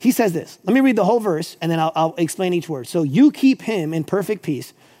 He says this. Let me read the whole verse, and then I'll explain each word. So you keep him in perfect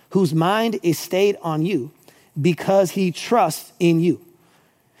peace, whose mind is stayed on you because he trusts in you.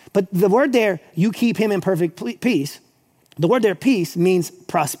 But the word there, you keep him in perfect peace, the word there, peace, means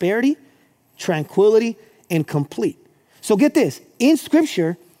prosperity, tranquility, and complete. So get this. In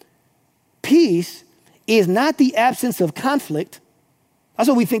Scripture, peace is not the absence of conflict. That's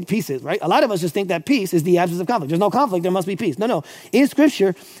what we think peace is, right? A lot of us just think that peace is the absence of conflict. There's no conflict, there must be peace. No. In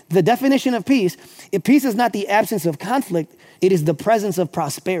Scripture, the definition of peace is not the absence of conflict. It is the presence of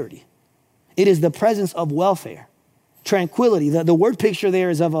prosperity. It is the presence of welfare, tranquility. The word picture there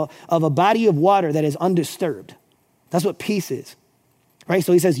is of a body of water that is undisturbed. That's what peace is, right?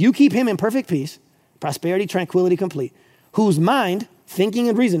 So he says, you keep him in perfect peace, prosperity, tranquility, complete, whose mind, thinking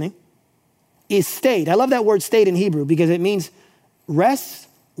and reasoning, is stayed. I love that word stayed in Hebrew because it means rests,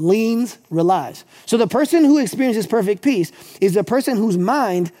 leans, relies. So the person who experiences perfect peace is the person whose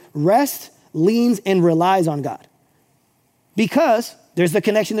mind rests, leans, and relies on God. Because there's the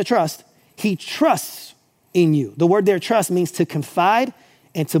connection to trust. He trusts in you. The word there, trust, means to confide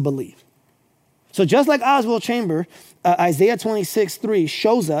and to believe. So just like Oswald Chamber, Isaiah 26:3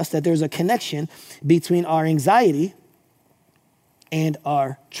 shows us that there's a connection between our anxiety and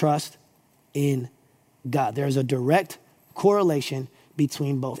our trust in God. There's a direct correlation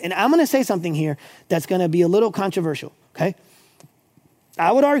between both. And I'm going to say something here that's going to be a little controversial, okay?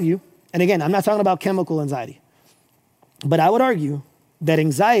 I would argue, and again, I'm not talking about chemical anxiety, but I would argue that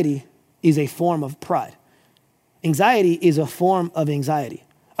anxiety is a form of pride. Anxiety is a form of anxiety.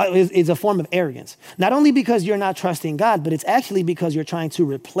 It's a form of arrogance. Not only because you're not trusting God, but it's actually because you're trying to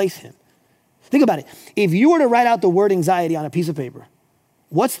replace him. Think about it. If you were to write out the word anxiety on a piece of paper,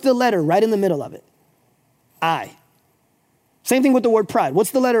 what's the letter right in the middle of it? I. Same thing with the word pride.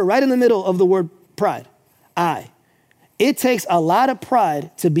 What's the letter right in the middle of the word pride? I. It takes a lot of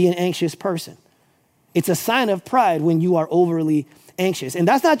pride to be an anxious person. It's a sign of pride when you are overly anxious. And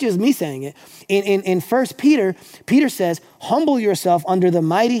that's not just me saying it. In 1 Peter, Peter says, humble yourself under the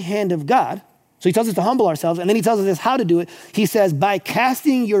mighty hand of God. So he tells us to humble ourselves, and then he tells us how to do it. He says, by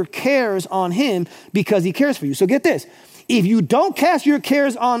casting your cares on him because he cares for you. So get this. If you don't cast your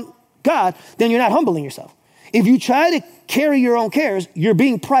cares on God, then you're not humbling yourself. If you try to carry your own cares, you're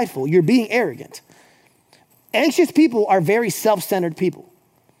being prideful. You're being arrogant. Anxious people are very self-centered people.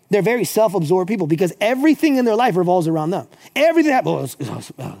 They're very self-absorbed people because everything in their life revolves around them. Everything happens,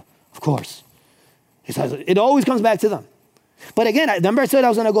 of course. It always comes back to them. But again, remember I said I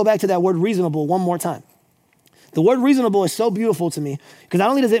was going to go back to that word reasonable one more time. The word reasonable is so beautiful to me because not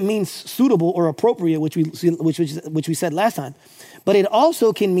only does it mean suitable or appropriate, which we said last time, but it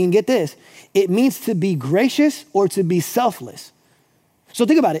also can mean, get this, it means to be gracious or to be selfless. So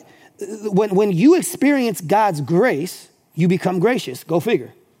think about it. When you experience God's grace, you become gracious. Go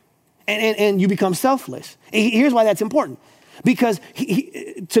figure. And you become selfless. And here's why that's important. Because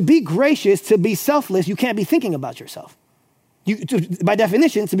to be gracious, to be selfless, you can't be thinking about yourself. By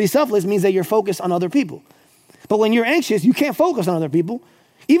definition, to be selfless means that you're focused on other people. But when you're anxious, you can't focus on other people.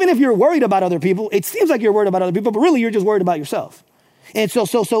 Even if you're worried about other people, it seems like you're worried about other people, but really you're just worried about yourself. And so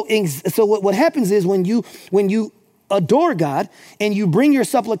what happens is when you adore God and you bring your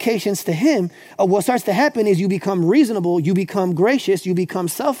supplications to him, what starts to happen is you become reasonable, you become gracious, you become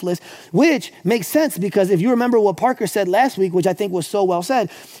selfless, which makes sense because if you remember what Parker said last week, which I think was so well said,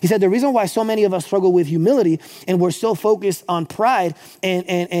 he said the reason why so many of us struggle with humility and we're so focused on pride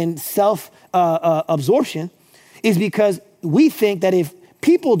and self-absorption is because we think that if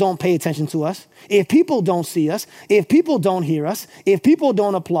people don't pay attention to us, if people don't see us, if people don't hear us, if people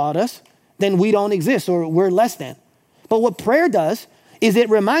don't applaud us, then we don't exist or we're less than. But what prayer does is it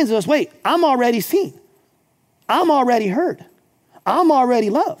reminds us, wait, I'm already seen. I'm already heard. I'm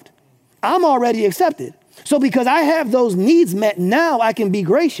already loved. I'm already accepted. So because I have those needs met, now I can be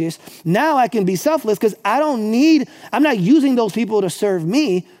gracious. Now I can be selfless because I'm not using those people to serve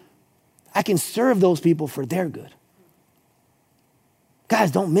me. I can serve those people for their good.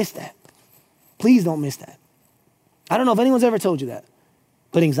 Guys, don't miss that. Please don't miss that. I don't know if anyone's ever told you that,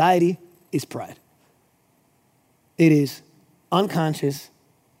 but anxiety is pride. It is unconscious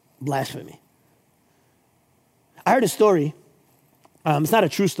blasphemy. I heard a story. It's not a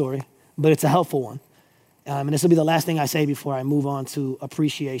true story, but it's a helpful one. And this will be the last thing I say before I move on to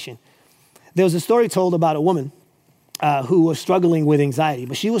appreciation. There was a story told about a woman who was struggling with anxiety,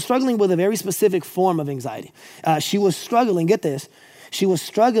 but she was struggling with a very specific form of anxiety. She was struggling, get this, she was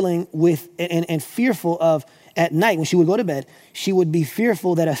struggling with and fearful of, at night when she would go to bed, she would be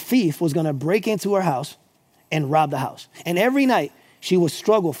fearful that a thief was going to break into her house and rob the house. And every night she would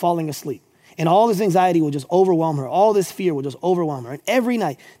struggle falling asleep. And all this anxiety would just overwhelm her. All this fear would just overwhelm her. And every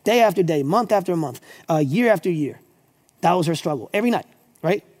night, day after day, month after month, year after year, that was her struggle. Every night,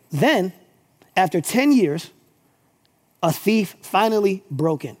 right? Then, after 10 years, a thief finally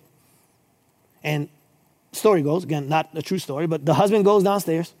broke in. And story goes, again, not a true story, but the husband goes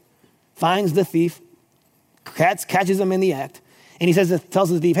downstairs, finds the thief, catches him in the act, and he tells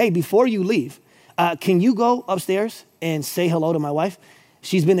the thief, hey, before you leave, can you go upstairs and say hello to my wife?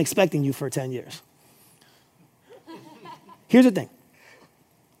 She's been expecting you for 10 years. Here's the thing.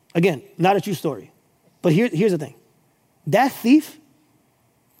 Again, not a true story, but here's the thing. That thief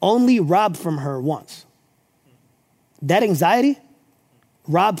only robbed from her once. That anxiety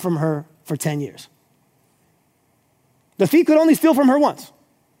robbed from her for 10 years. The thief could only steal from her once,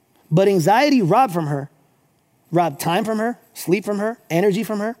 but anxiety robbed time from her, sleep from her, energy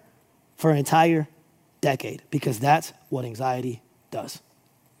from her for an entire decade, because that's what anxiety does.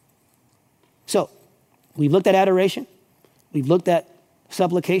 So we've looked at adoration, we've looked at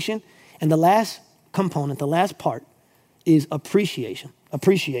supplication, and the last component, the last part is appreciation.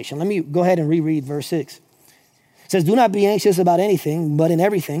 Appreciation. Let me go ahead and reread verse 6. It says, do not be anxious about anything, but in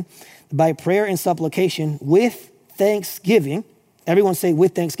everything, by prayer and supplication, with thanksgiving, everyone say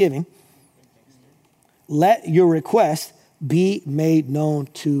with thanksgiving, let your request be made known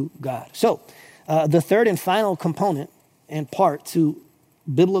to God. So the third and final component and part to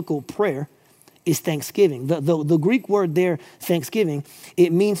biblical prayer is thanksgiving. The Greek word there, thanksgiving,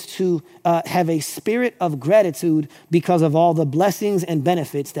 it means to have a spirit of gratitude because of all the blessings and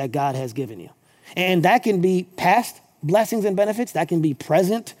benefits that God has given you. And that can be past blessings and benefits. That can be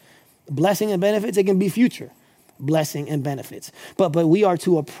present blessing and benefits. It can be future blessing and benefits. But we are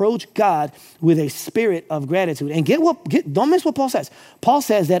to approach God with a spirit of gratitude. And don't miss what Paul says. Paul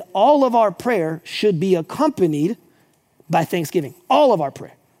says that all of our prayer should be accompanied by thanksgiving. All of our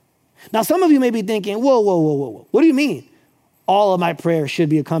prayer. Now, some of you may be thinking, whoa. What do you mean? All of my prayer should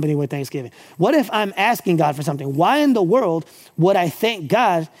be accompanied with thanksgiving. What if I'm asking God for something? Why in the world would I thank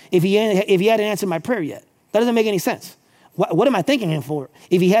God if he hadn't answered my prayer yet? That doesn't make any sense. What am I thanking him for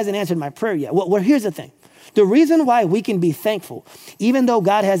if he hasn't answered my prayer yet? Well, here's the thing. The reason why we can be thankful, even though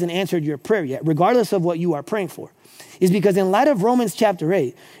God hasn't answered your prayer yet, regardless of what you are praying for, is because in light of Romans chapter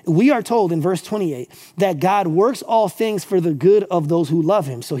 8, we are told in verse 28 that God works all things for the good of those who love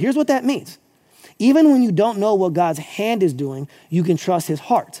him. So here's what that means. Even when you don't know what God's hand is doing, you can trust his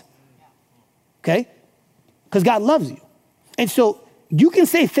heart. Okay? Because God loves you. And so you can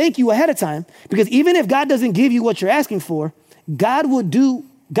say thank you ahead of time, because even if God doesn't give you what you're asking for, God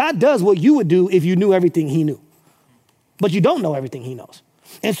does what you would do if you knew everything he knew. But you don't know everything he knows.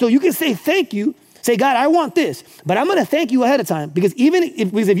 And so you can say thank you, say, God, I want this, but I'm going to thank you ahead of time, because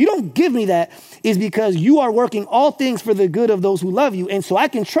because if you don't give me that, it's because you are working all things for the good of those who love you. And so I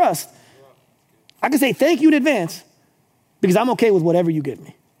can trust, I can say thank you in advance because I'm okay with whatever you give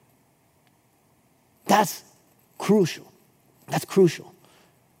me. That's crucial. That's crucial.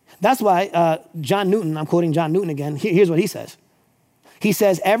 That's why John Newton, I'm quoting John Newton again. Here's what he says. He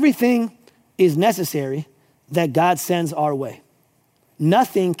says, everything is necessary that God sends our way.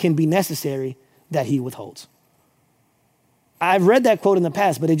 Nothing can be necessary that he withholds. I've read that quote in the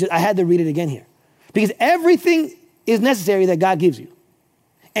past, but I had to read it again here. Because everything is necessary that God gives you.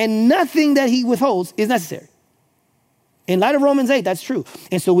 And nothing that he withholds is necessary. In light of Romans 8, that's true.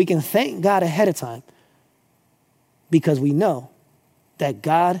 And so we can thank God ahead of time because we know that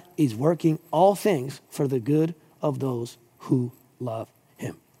God is working all things for the good of those who love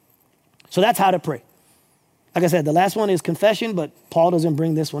him. So that's how to pray. Like I said, the last one is confession, but Paul doesn't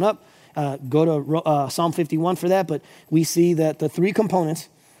bring this one up. Go to Psalm 51 for that. But we see that the three components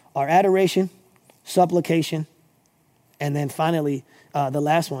are adoration, supplication, and then finally, the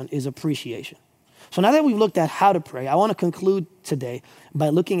last one is appreciation. So now that we've looked at how to pray, I want to conclude today by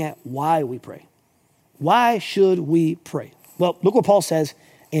looking at why we pray. Why should we pray? Well, look what Paul says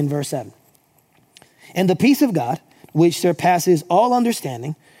in verse 7. And the peace of God, which surpasses all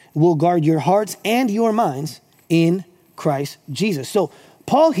understanding, will guard your hearts and your minds in Christ Jesus. So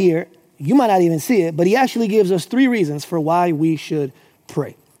Paul here, you might not even see it, but he actually gives us three reasons for why we should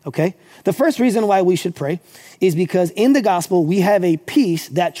pray, okay? The first reason why we should pray is because in the gospel, we have a peace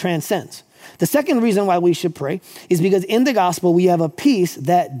that transcends. The second reason why we should pray is because in the gospel, we have a peace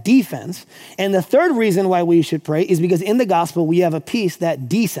that defends. And the third reason why we should pray is because in the gospel, we have a peace that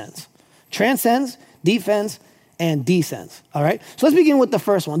descends, transcends, defends, and descends. All right. So let's begin with the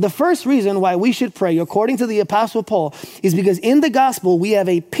first one. The first reason why we should pray, according to the Apostle Paul, is because in the gospel, we have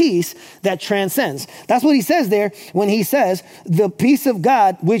a peace that transcends. That's what he says there when he says the peace of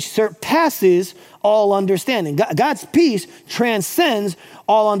God, which surpasses all understanding. God's peace transcends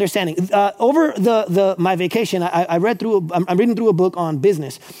all understanding. Over my vacation, I'm reading through a book on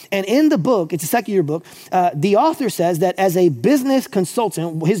business. And in the book, it's a secular book, the author says that as a business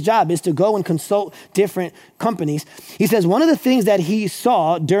consultant, his job is to go and consult different companies. He says one of the things that he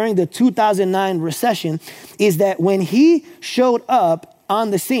saw during the 2009 recession is that when he showed up on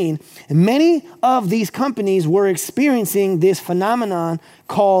the scene, many of these companies were experiencing this phenomenon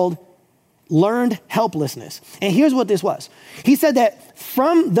called learned helplessness. And here's what this was. He said that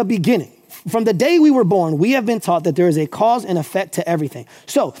from the beginning, from the day we were born, we have been taught that there is a cause and effect to everything.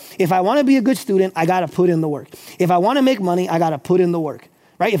 So if I want to be a good student, I got to put in the work. If I want to make money, I got to put in the work,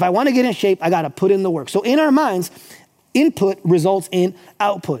 right? If I want to get in shape, I got to put in the work. So in our minds, Input results in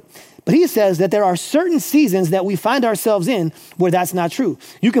output. But he says that there are certain seasons that we find ourselves in where that's not true.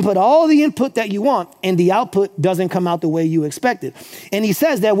 You can put all the input that you want and the output doesn't come out the way you expected. And he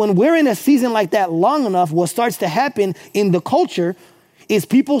says that when we're in a season like that long enough, what starts to happen in the culture is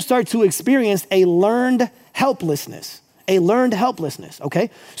people start to experience a learned helplessness, okay?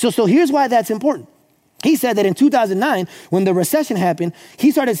 So here's why that's important. He said that in 2009, when the recession happened, he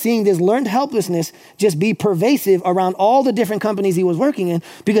started seeing this learned helplessness just be pervasive around all the different companies he was working in,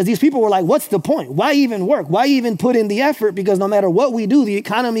 because these people were like, what's the point? Why even work? Why even put in the effort? Because no matter what we do, the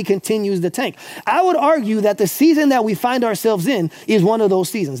economy continues to tank. I would argue that the season that we find ourselves in is one of those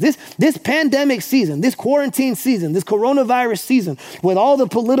seasons. This pandemic season, this quarantine season, this coronavirus season, with all the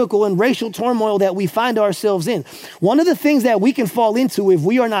political and racial turmoil that we find ourselves in, one of the things that we can fall into if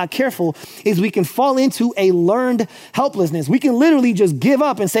we are not careful is we can fall into a learned helplessness. We can literally just give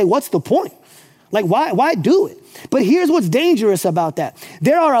up and say, what's the point? Like, why do it? But here's what's dangerous about that.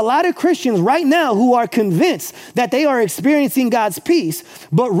 There are a lot of Christians right now who are convinced that they are experiencing God's peace,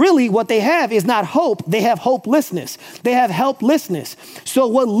 but really what they have is not hope. They have hopelessness. They have helplessness. So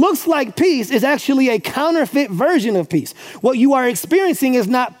what looks like peace is actually a counterfeit version of peace. What you are experiencing is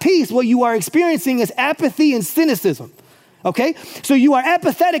not peace. What you are experiencing is apathy and cynicism. Okay, so you are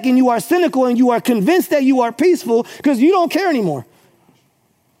apathetic and you are cynical and you are convinced that you are peaceful because you don't care anymore.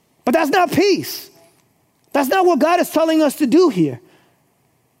 But that's not peace. That's not what God is telling us to do here.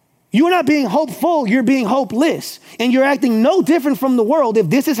 You're not being hopeful, you're being hopeless. And you're acting no different from the world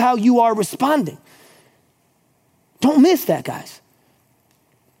if this is how you are responding. Don't miss that, guys.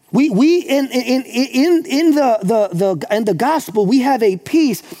 We in the gospel, we have a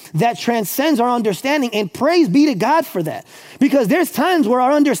peace that transcends our understanding, and praise be to God for that. Because there's times where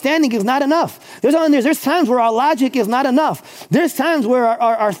our understanding is not enough. There's times where our logic is not enough. There's times where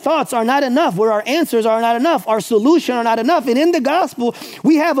our thoughts are not enough, where our answers are not enough, our solution are not enough. And in the gospel,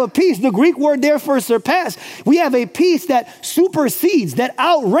 we have a peace, the Greek word there for surpass. We have a peace that supersedes, that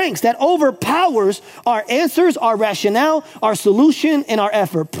outranks, that overpowers our answers, our rationale, our solution, and our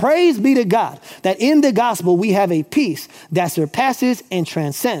effort. Praise be to God that in the gospel, we have a peace that surpasses and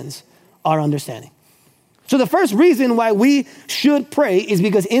transcends our understanding. So the first reason why we should pray is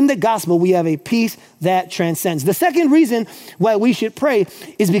because in the gospel, we have a peace that transcends. The second reason why we should pray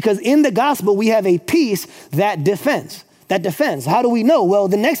is because in the gospel, we have a peace that defends. How do we know? Well,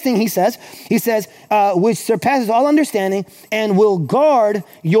 the next thing he says, which surpasses all understanding and will guard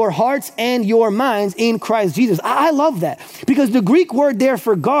your hearts and your minds in Christ Jesus. I love that because the Greek word there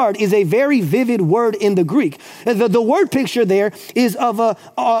for guard is a very vivid word in the Greek. The word picture there is of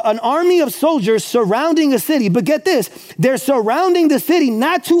an army of soldiers surrounding a city. But get this, they're surrounding the city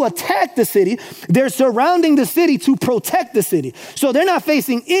not to attack the city. They're surrounding the city to protect the city. So they're not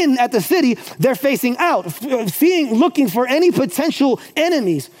facing in at the city. They're facing out, looking for any potential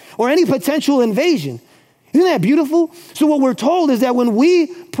enemies or any potential invasion. Isn't that beautiful? So what we're told is that when we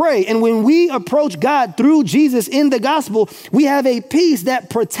pray and when we approach God through Jesus in the gospel, we have a peace that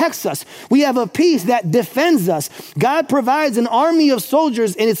protects us. We have a peace that defends us. God provides an army of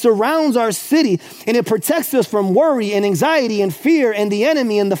soldiers and it surrounds our city and it protects us from worry and anxiety and fear and the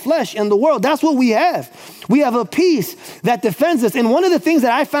enemy and the flesh and the world. That's what we have. We have a peace that defends us. And one of the things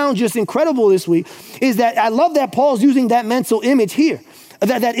that I found just incredible this week is that I love that Paul's using that mental image here,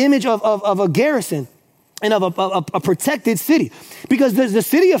 that image of a garrison and of a protected city. Because the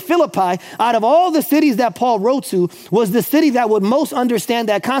city of Philippi, out of all the cities that Paul wrote to, was the city that would most understand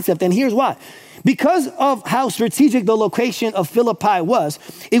that concept. And here's why. Because of how strategic the location of Philippi was,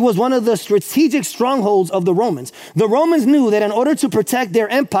 it was one of the strategic strongholds of the Romans. The Romans knew that in order to protect their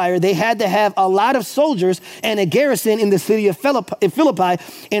empire, they had to have a lot of soldiers and a garrison in the city of Philippi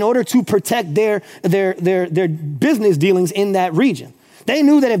in order to protect their business dealings in that region. They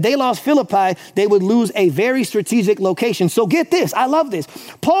knew that if they lost Philippi, they would lose a very strategic location. So get this, I love this.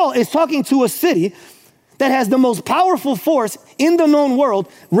 Paul is talking to a city that has the most powerful force in the known world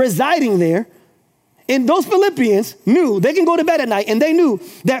residing there. And those Philippians knew they can go to bed at night and they knew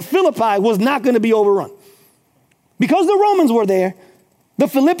that Philippi was not going to be overrun. Because the Romans were there, the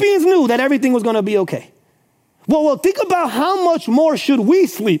Philippians knew that everything was going to be okay. Well, think about how much more should we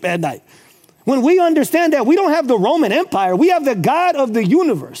sleep at night when we understand that we don't have the Roman Empire, we have the God of the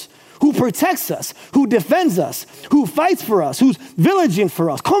universe who protects us, who defends us, who fights for us, who's villaging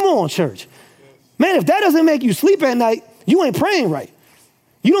for us. Come on, church. Man, if that doesn't make you sleep at night, you ain't praying right.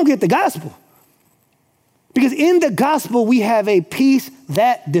 You don't get the gospel. Because in the gospel, we have a peace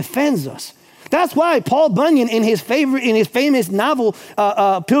that defends us. That's why Paul Bunyan, in his famous novel,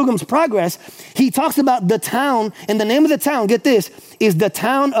 Pilgrim's Progress, he talks about the town, and the name of the town, get this, is the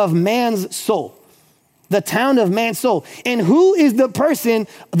town of man's soul. the town of man's soul. And who is the person,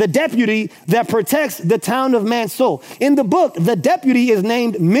 the deputy that protects the town of man's soul? In the book, the deputy is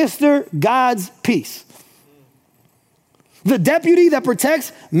named Mr. God's Peace. The deputy that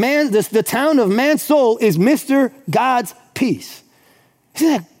protects the town of man's soul is Mr. God's Peace. Isn't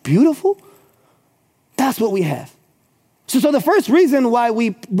that beautiful? That's what we have. So the first reason why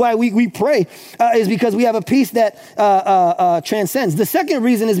we pray is because we have a peace that transcends. The second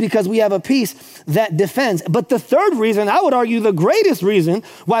reason is because we have a peace that defends. But the third reason, I would argue the greatest reason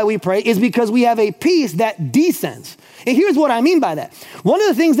why we pray, is because we have a peace that descends. And here's what I mean by that. One of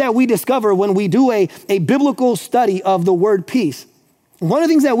the things that we discover when we do a biblical study of the word peace, one of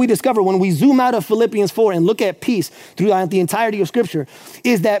the things that we discover when we zoom out of Philippians 4 and look at peace throughout the entirety of Scripture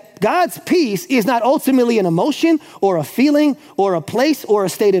is that God's peace is not ultimately an emotion or a feeling or a place or a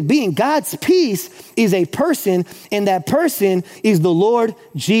state of being. God's peace is a person, and that person is the Lord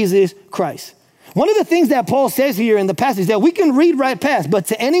Jesus Christ. One of the things that Paul says here in the passage that we can read right past, but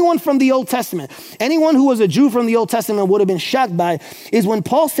to anyone from the Old Testament, anyone who was a Jew from the Old Testament would have been shocked by, is when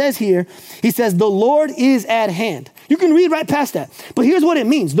Paul says here, he says, the Lord is at hand. You can read right past that. But here's what it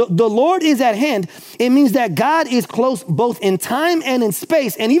means. The Lord is at hand. It means that God is close both in time and in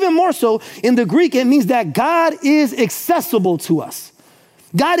space. And even more so in the Greek, it means that God is accessible to us.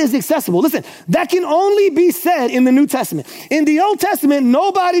 God is accessible. Listen, that can only be said in the New Testament. In the Old Testament,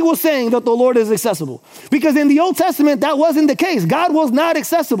 nobody was saying that the Lord is accessible, because in the Old Testament, that wasn't the case. God was not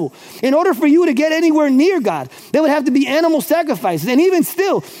accessible. In order for you to get anywhere near God, there would have to be animal sacrifices. And even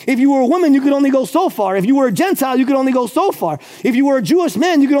still, if you were a woman, you could only go so far. If you were a Gentile, you could only go so far. If you were a Jewish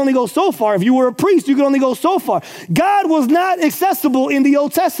man, you could only go so far. If you were a priest, you could only go so far. God was not accessible in the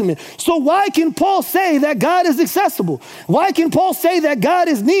Old Testament. So why can Paul say that God is accessible? Why can Paul say that God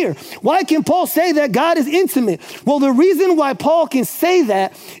is near? Why can Paul say that God is intimate? Well, the reason why Paul can say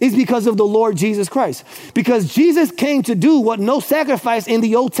that is because of the Lord Jesus Christ. Because Jesus came to do what no sacrifice in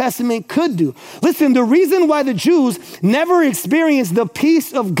the Old Testament could do. Listen, the reason why the Jews never experienced the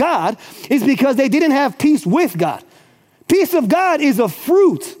peace of God is because they didn't have peace with God. Peace of God is a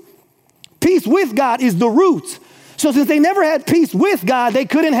fruit. Peace with God is the root. So since they never had peace with God, they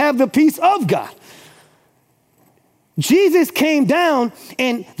couldn't have the peace of God. Jesus came down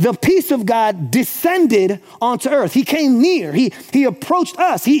and the peace of God descended onto earth. He came near. He approached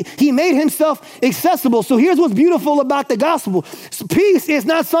us. He made himself accessible. So here's what's beautiful about the gospel. Peace is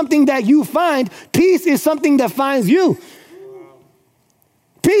not something that you find. Peace is something that finds you.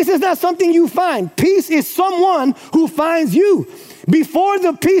 Peace is not something you find. Peace is someone who finds you. Before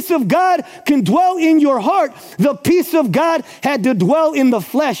the peace of God can dwell in your heart, the peace of God had to dwell in the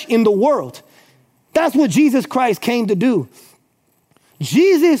flesh, in the world. That's what Jesus Christ came to do.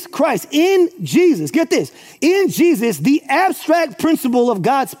 Jesus Christ, in Jesus, get this, in Jesus, the abstract principle of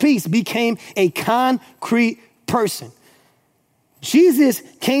God's peace became a concrete person. Jesus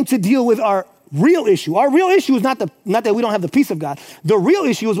came to deal with our real issue. Our real issue is not that we don't have the peace of God. The real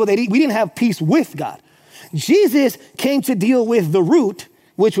issue is we didn't have peace with God. Jesus came to deal with the root,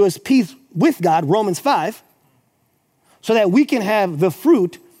 which was peace with God, Romans 5, so that we can have the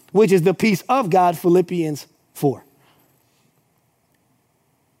fruit, which is the peace of God, Philippians 4.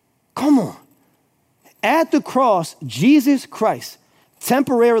 Come on. At the cross, Jesus Christ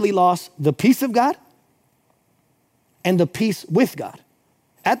temporarily lost the peace of God and the peace with God.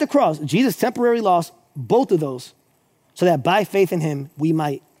 At the cross, Jesus temporarily lost both of those so that by faith in him, we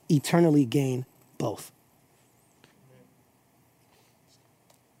might eternally gain both.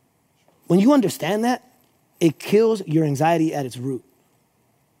 When you understand that, it kills your anxiety at its root.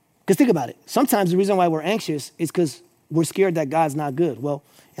 Because think about it. Sometimes the reason why we're anxious is because we're scared that God's not good. Well,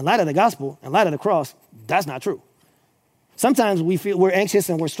 in light of the gospel, in light of the cross, that's not true. Sometimes we feel we're anxious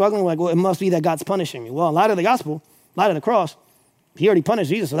and we're struggling like, well, it must be that God's punishing me. Well, in light of the gospel, in light of the cross, he already punished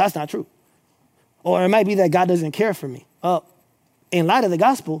Jesus, so that's not true. Or it might be that God doesn't care for me. In light of the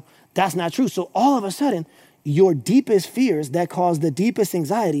gospel, that's not true. So all of a sudden, your deepest fears that cause the deepest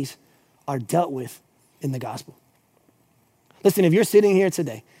anxieties are dealt with in the gospel. Listen, if you're sitting here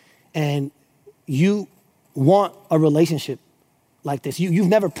today and you want a relationship like this, you've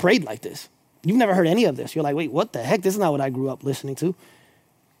never prayed like this. You've never heard any of this. You're like, wait, what the heck? This is not what I grew up listening to.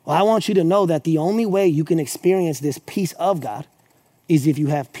 Well, I want you to know that the only way you can experience this peace of God is if you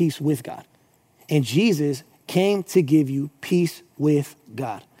have peace with God. And Jesus came to give you peace with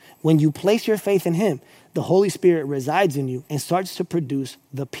God. When you place your faith in him, the Holy Spirit resides in you and starts to produce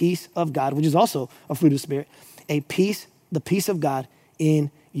the peace of God, which is also a fruit of the Spirit, the peace of God in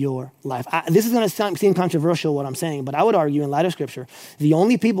your life. This is going to seem controversial, what I'm saying, but I would argue in light of Scripture, the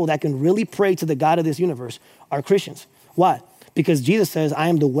only people that can really pray to the God of this universe are Christians. Why? Because Jesus says, I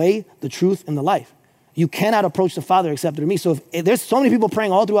am the way, the truth, and the life. You cannot approach the Father except through me. So if there's so many people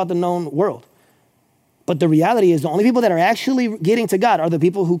praying all throughout the known world. But the reality is the only people that are actually getting to God are the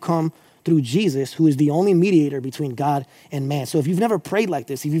people who come through Jesus, who is the only mediator between God and man. So if you've never prayed like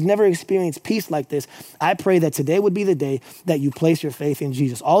this, if you've never experienced peace like this, I pray that today would be the day that you place your faith in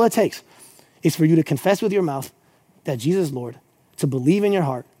Jesus. All it takes is for you to confess with your mouth that Jesus is Lord, to believe in your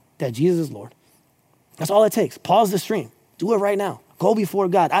heart that Jesus is Lord. That's all it takes. Pause the stream. Do it right now. Go before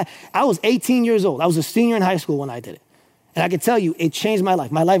God. I was 18 years old. I was a senior in high school when I did it. And I can tell you, it changed my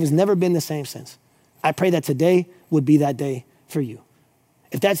life. My life has never been the same since. I pray that today would be that day for you.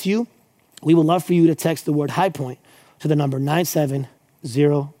 If that's you, we would love for you to text the word High Point to the number 97000.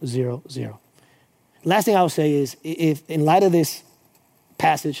 Last thing I will say is, if in light of this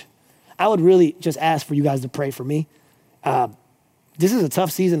passage, I would really just ask for you guys to pray for me. This is a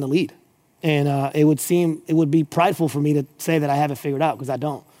tough season to lead. And it would be prideful for me to say that I have it figured out, because I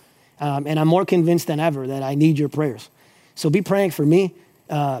don't. And I'm more convinced than ever that I need your prayers. So be praying for me.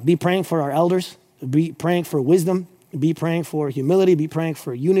 Be praying for our elders. Be praying for wisdom. Be praying for humility. Be praying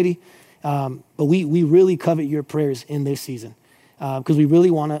for unity. But we really covet your prayers in this season, because we really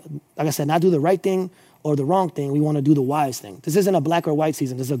want to, like I said, not do the right thing or the wrong thing. We want to do the wise thing. This isn't a black or white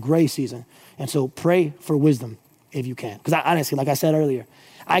season. This is a gray season. And so pray for wisdom if you can. Because honestly, like I said earlier,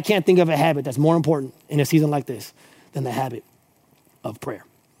 I can't think of a habit that's more important in a season like this than the habit of prayer.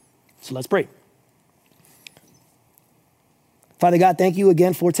 So let's pray. Father God, thank you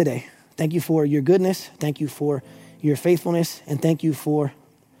again for today. Thank you for your goodness. Thank you for your faithfulness. And thank you for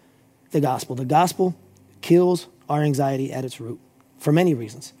the gospel. The gospel kills our anxiety at its root for many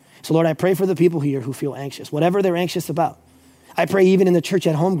reasons. So Lord, I pray for the people here who feel anxious, whatever they're anxious about. I pray even in the church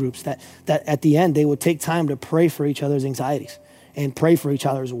at home groups that at the end they would take time to pray for each other's anxieties and pray for each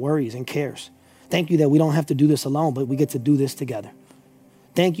other's worries and cares. Thank you that we don't have to do this alone, but we get to do this together.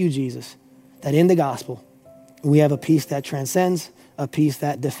 Thank you, Jesus, that in the gospel, we have a peace that transcends, a peace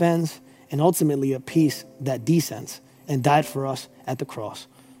that defends, and ultimately a peace that descends and died for us at the cross.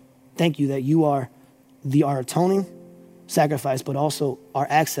 Thank you that you are our atoning sacrifice, but also our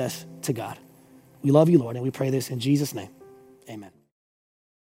access to God. We love you, Lord, and we pray this in Jesus' name. Amen.